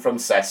move on from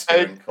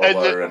Seska and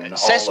Colour and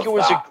Seska all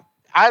of that.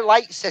 I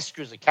like Seska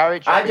as a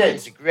character. I did.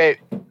 He's a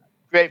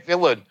great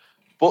villain.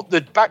 But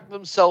they backed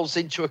themselves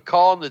into a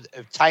corner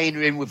of tying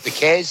her in with the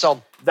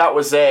Kazon. That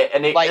was it.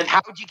 How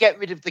do you get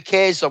rid of the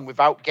Kazon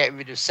without getting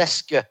rid of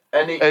Seska?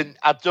 And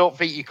I don't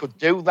think you could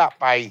do that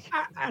by...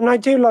 And I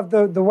do love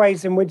the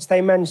ways in which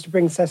they managed to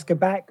bring Seska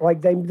back.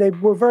 Like, they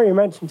were very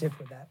imaginative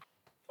with that.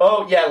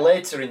 Oh, yeah,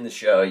 later in the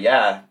show,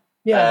 yeah.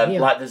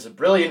 Like, there's a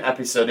brilliant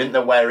episode, isn't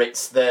there, where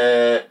it's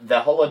the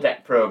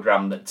holodeck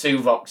program that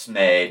Tuvok's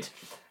made,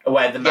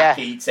 where the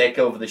Maquis take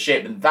over the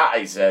ship, and that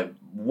is a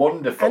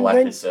wonderful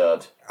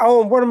episode.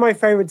 One of my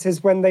favourites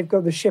is when they've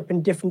got the ship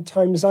in different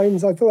time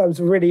zones. I thought that was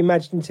a really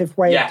imaginative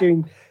way of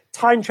doing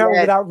time travel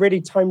without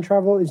really time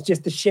travel. It's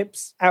just the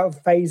ship's out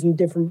of phase and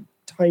different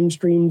time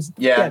streams.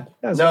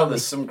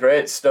 There's some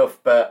great stuff,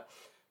 but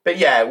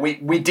yeah,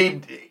 we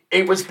did.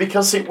 It was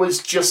because it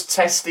was just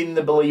testing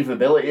the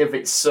believability of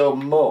it so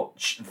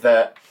much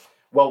that,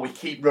 we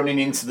keep running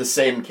into the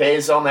same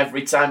Kazon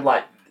every time.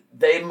 Like,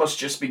 they must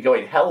just be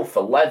going hell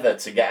for leather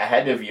to get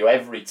ahead of you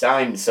every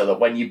time, so that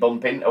when you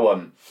bump into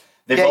them,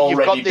 they've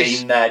already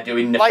been there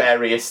doing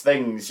nefarious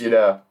things,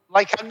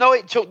 Like, I know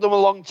it took them a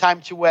long time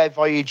to wear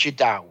Voyager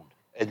down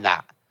and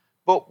that,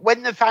 but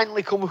when they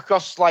finally come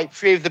across,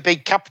 3 of the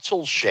big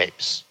capital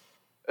ships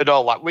and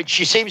all that, which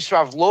she seems to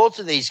have loads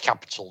of these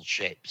capital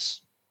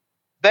ships,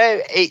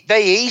 they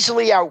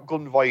easily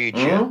outgun Voyager.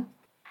 Mm-hmm.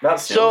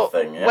 That's the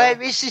other thing,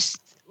 where is this,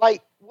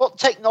 what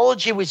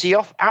technology was he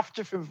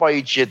after from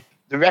Voyager?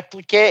 The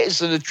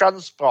replicators and the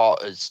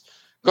transporters,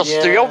 because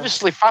they're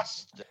obviously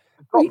faster.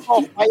 They've got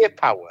more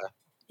firepower.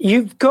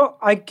 You've got,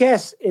 I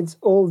guess, it's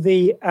all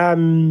the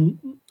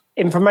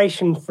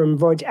information from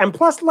Voyager, and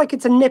plus,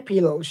 it's a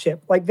nippy little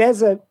ship.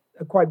 There's a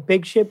quite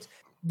big ship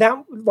that,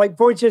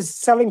 Voyager's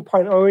selling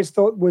point, I always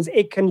thought, was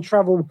it can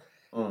travel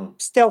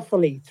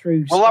stealthily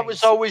through. Well,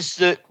 space.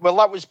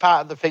 that was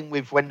part of the thing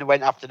with when they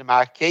went after the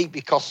Maquis,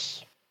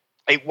 because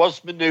it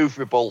was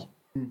manoeuvrable.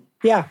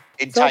 Yeah,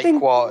 in tight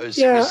quarters.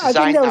 Yeah, I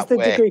think that was the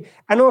degree.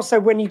 And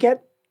also, when you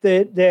get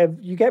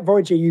you get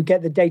Voyager, you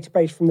get the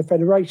database from the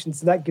Federation,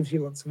 so that gives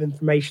you lots of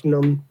information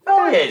on.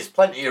 Oh, there's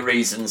plenty of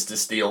reasons to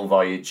steal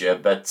Voyager,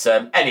 but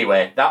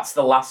anyway, that's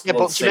the last. Yeah,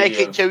 but to make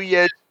it 2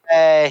 years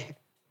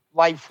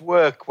life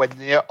work when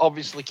they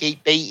obviously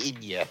keep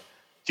beating you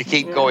to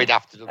keep going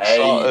after them.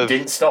 Hey,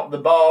 didn't stop the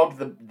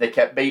Borg. They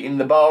kept beating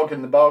the Borg,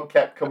 and the Borg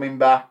kept coming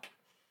back.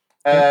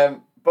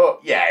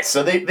 But yeah,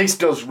 so this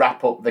does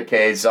wrap up the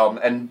Kazon,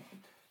 and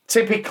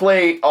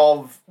typically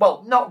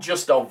not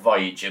just of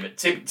Voyager, but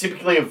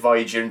typically of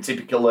Voyager and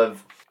typical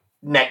of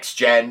Next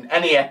Gen,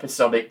 any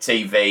episodic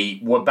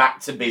TV, we're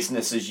back to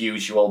business as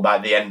usual by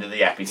the end of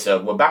the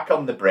episode. We're back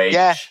on the bridge,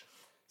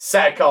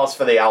 set a course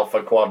for the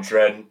Alpha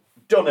Quadrant,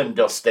 done and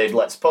dusted,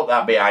 let's put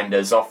that behind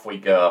us, off we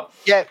go.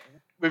 Yeah,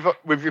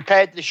 we've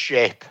repaired the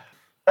ship.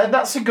 And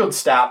that's a good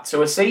start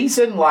to a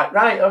season. Like,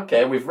 right,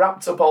 okay, we've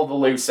wrapped up all the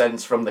loose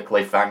ends from the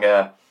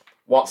cliffhanger.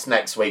 What's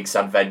next week's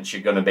adventure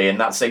going to be? And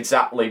that's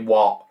exactly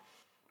what,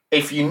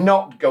 if you're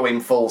not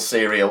going full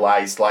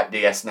serialised like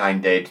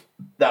DS9 did,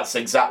 that's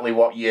exactly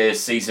what your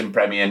season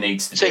premiere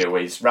needs to do,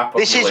 is wrap up the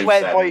loose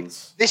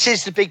ends. This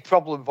is the big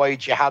problem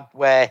Voyager had,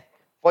 where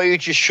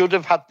Voyager should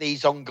have had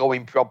these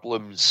ongoing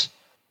problems.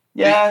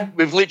 Yeah.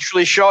 We've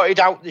literally shorted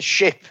out the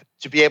ship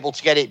to be able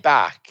to get it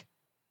back.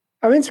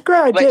 I mean, it's a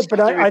great idea, but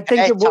I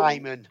think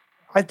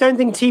I don't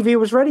think TV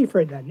was ready for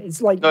it then.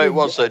 It's like... No, it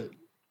wasn't.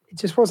 It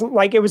just wasn't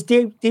like... It was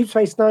Deep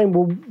Space Nine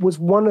was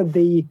one of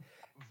the...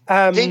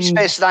 Deep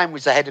Space Nine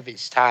was ahead of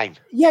its time.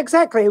 Yeah,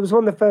 exactly. It was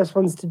one of the first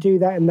ones to do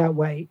that in that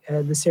way,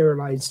 the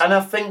serialized. And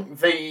I think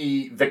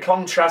the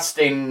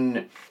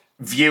contrasting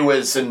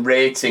viewers and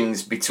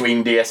ratings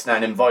between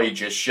DS9 and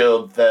Voyager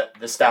showed that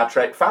the Star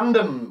Trek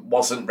fandom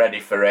wasn't ready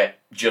for it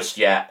just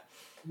yet.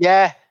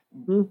 Yeah.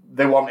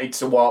 They wanted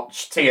to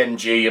watch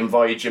TNG and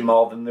Voyager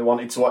more than they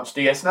wanted to watch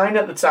DS9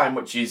 at the time,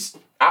 which is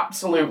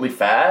absolutely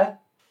fair.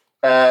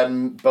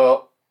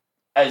 But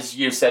as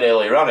you said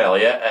earlier on,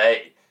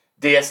 Elliot,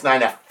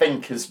 DS9, I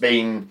think, has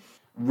been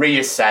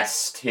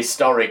reassessed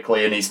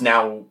historically and is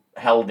now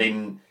held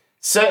in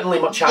certainly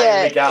much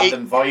higher regard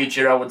than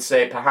Voyager, I would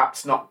say.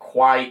 Perhaps not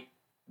quite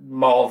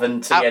more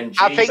than TNG.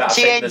 I think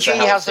TNG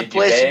has a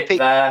place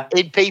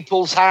in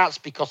people's hearts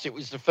because it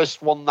was the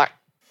first one that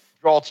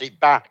brought it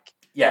back.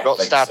 Yeah, brought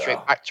Star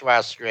Trek back to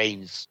our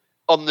screens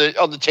on the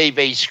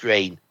TV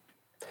screen.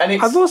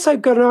 And I've also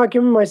got an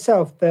argument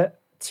myself that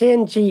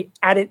TNG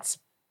at its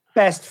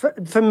best,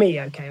 for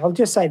me, okay, I'll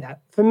just say that,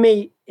 for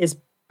me, is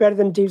better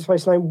than Deep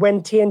Space Nine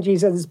when TNG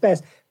is at its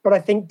best, but I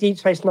think Deep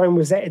Space Nine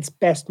was at its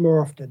best more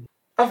often.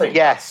 I think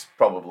that's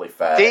probably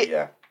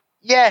fair,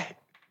 Yeah,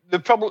 the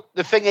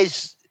thing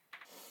is,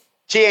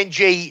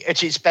 TNG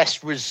at its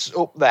best was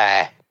up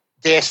there.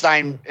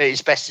 DS9 at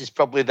its best is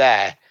probably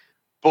there.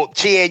 But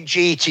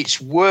TNG at its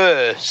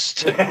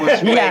worst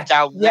was way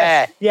down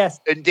there.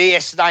 Yes. And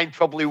DS9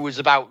 probably was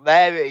about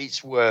there at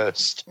its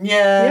worst.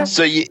 Yeah.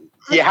 So you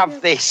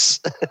have this.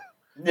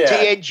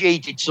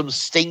 TNG did some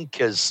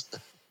stinkers.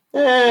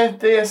 Yeah,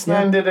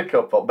 DS9 did a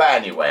couple. But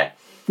anyway.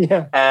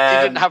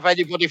 Yeah. Didn't have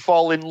anybody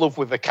fall in love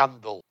with a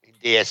candle in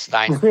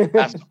DS9.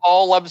 That's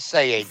all I'm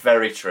saying.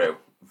 Very true.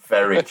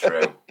 Very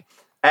true.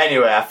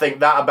 Anyway, I think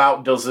that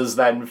about does us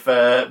then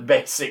for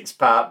Basics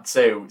Part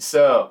 2.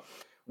 So...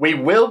 we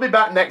will be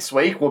back next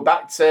week. We're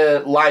back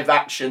to live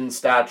action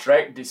Star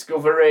Trek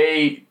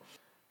Discovery,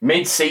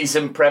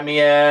 mid-season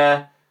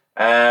premiere.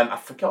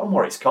 I've forgotten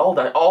what it's called.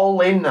 All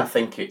In, I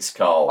think it's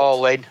called.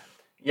 All In.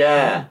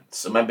 Yeah.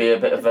 So maybe a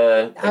bit of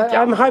a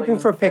I'm hoping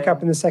for a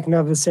pickup in the second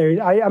half of the series.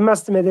 I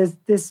must admit,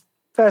 this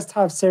first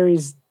half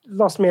series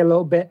lost me a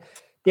little bit.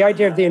 The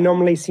idea of the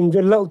anomaly seemed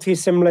a little too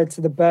similar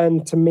to the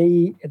Burn to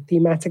me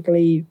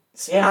thematically.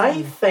 See,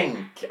 I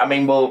think, I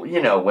mean, we'll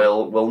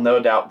no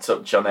doubt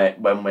touch on it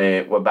when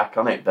we're back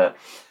on it, but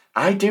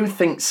I do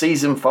think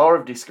season 4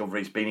 of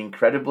Discovery's been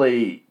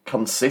incredibly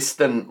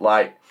consistent.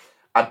 Like,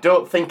 I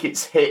don't think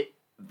it's hit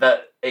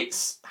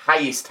its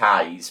highest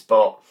highs,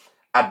 but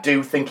I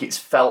do think it's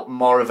felt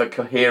more of a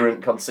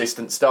coherent,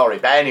 consistent story.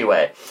 But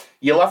anyway,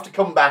 you'll have to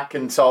come back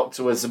and talk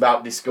to us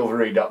about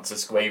Discovery, Dr.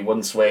 Squee,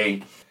 once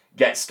we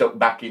get stuck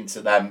back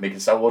into them,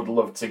 because I would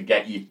love to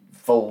give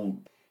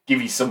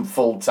you some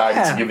full time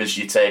to give us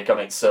your take on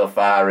it so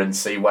far and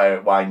see where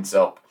it winds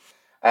up.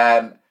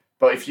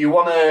 But if you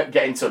want to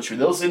get in touch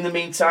with us in the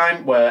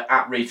meantime, we're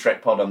at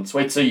RetrekPod on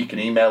Twitter. You can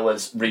email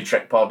us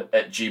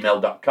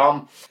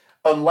retrekpod@gmail.com.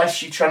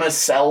 Unless you're trying to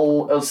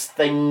sell us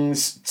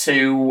things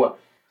to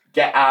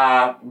get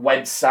our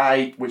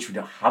website, which we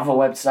don't have a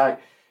website,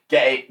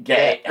 get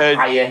it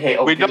higher, hit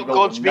up. We're not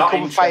going to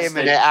become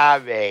firemen at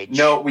our age.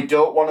 No, we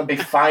don't want to be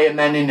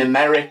firemen in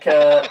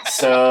America.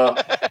 So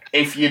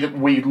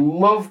we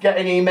love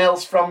getting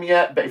emails from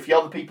you, but if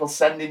you're the people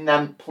sending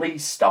them,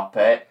 please stop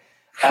it.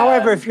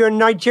 However, if you're a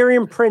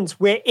Nigerian prince,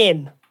 we're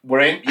in. We're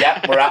in,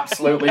 yeah, we're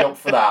absolutely up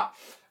for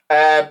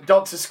that.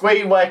 Dr.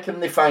 Squee, where can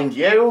they find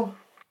you?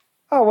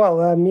 Oh,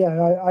 well,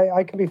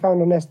 I can be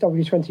found on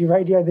SW20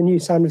 Radio, the new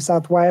sound of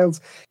South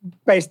Wales,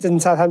 based in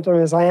Southampton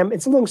as I am.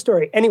 It's a long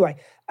story. Anyway,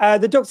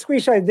 the Dr. Squee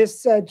Show,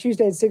 this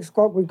Tuesday at 6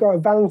 o'clock, we've got a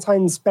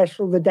Valentine's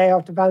special the day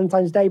after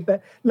Valentine's Day,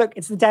 but look,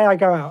 it's the day I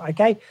go out,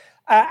 okay?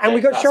 And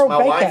we got Cheryl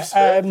Baker. My wife's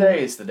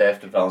birthday is the day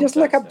after Valentine's Just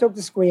look up Day.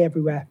 Dr. Squee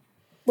everywhere.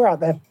 We're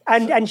out there.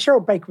 And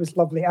Cheryl Baker was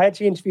lovely. I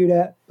actually interviewed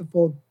her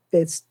before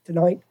this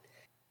tonight.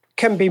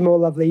 Can be more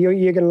lovely. You're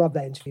going to love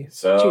that interview.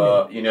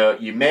 So,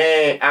 you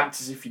may act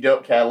as if you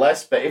don't care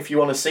less, but if you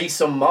want to see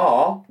some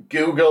more,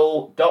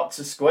 Google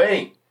Dr.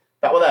 Squee.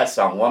 That was their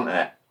song, wasn't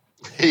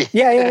it?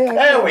 Yeah.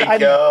 There we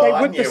go. They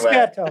whipped the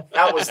skirt off.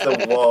 That was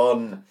the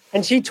one.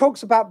 And she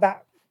talks about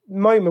that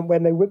moment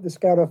when they whipped the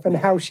skirt off and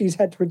how she's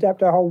had to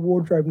adapt her whole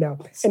wardrobe now.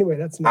 Anyway,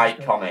 that's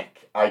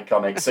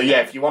iconic. So, yeah,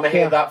 if you want to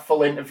hear that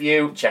full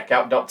interview, check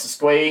out Dr.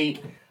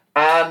 Squee.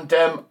 And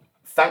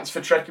thanks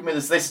for trekking with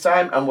us this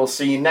time, and we'll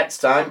see you next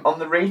time on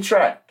the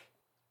Retrek.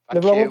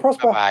 Live long and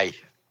prosper. Bye-bye.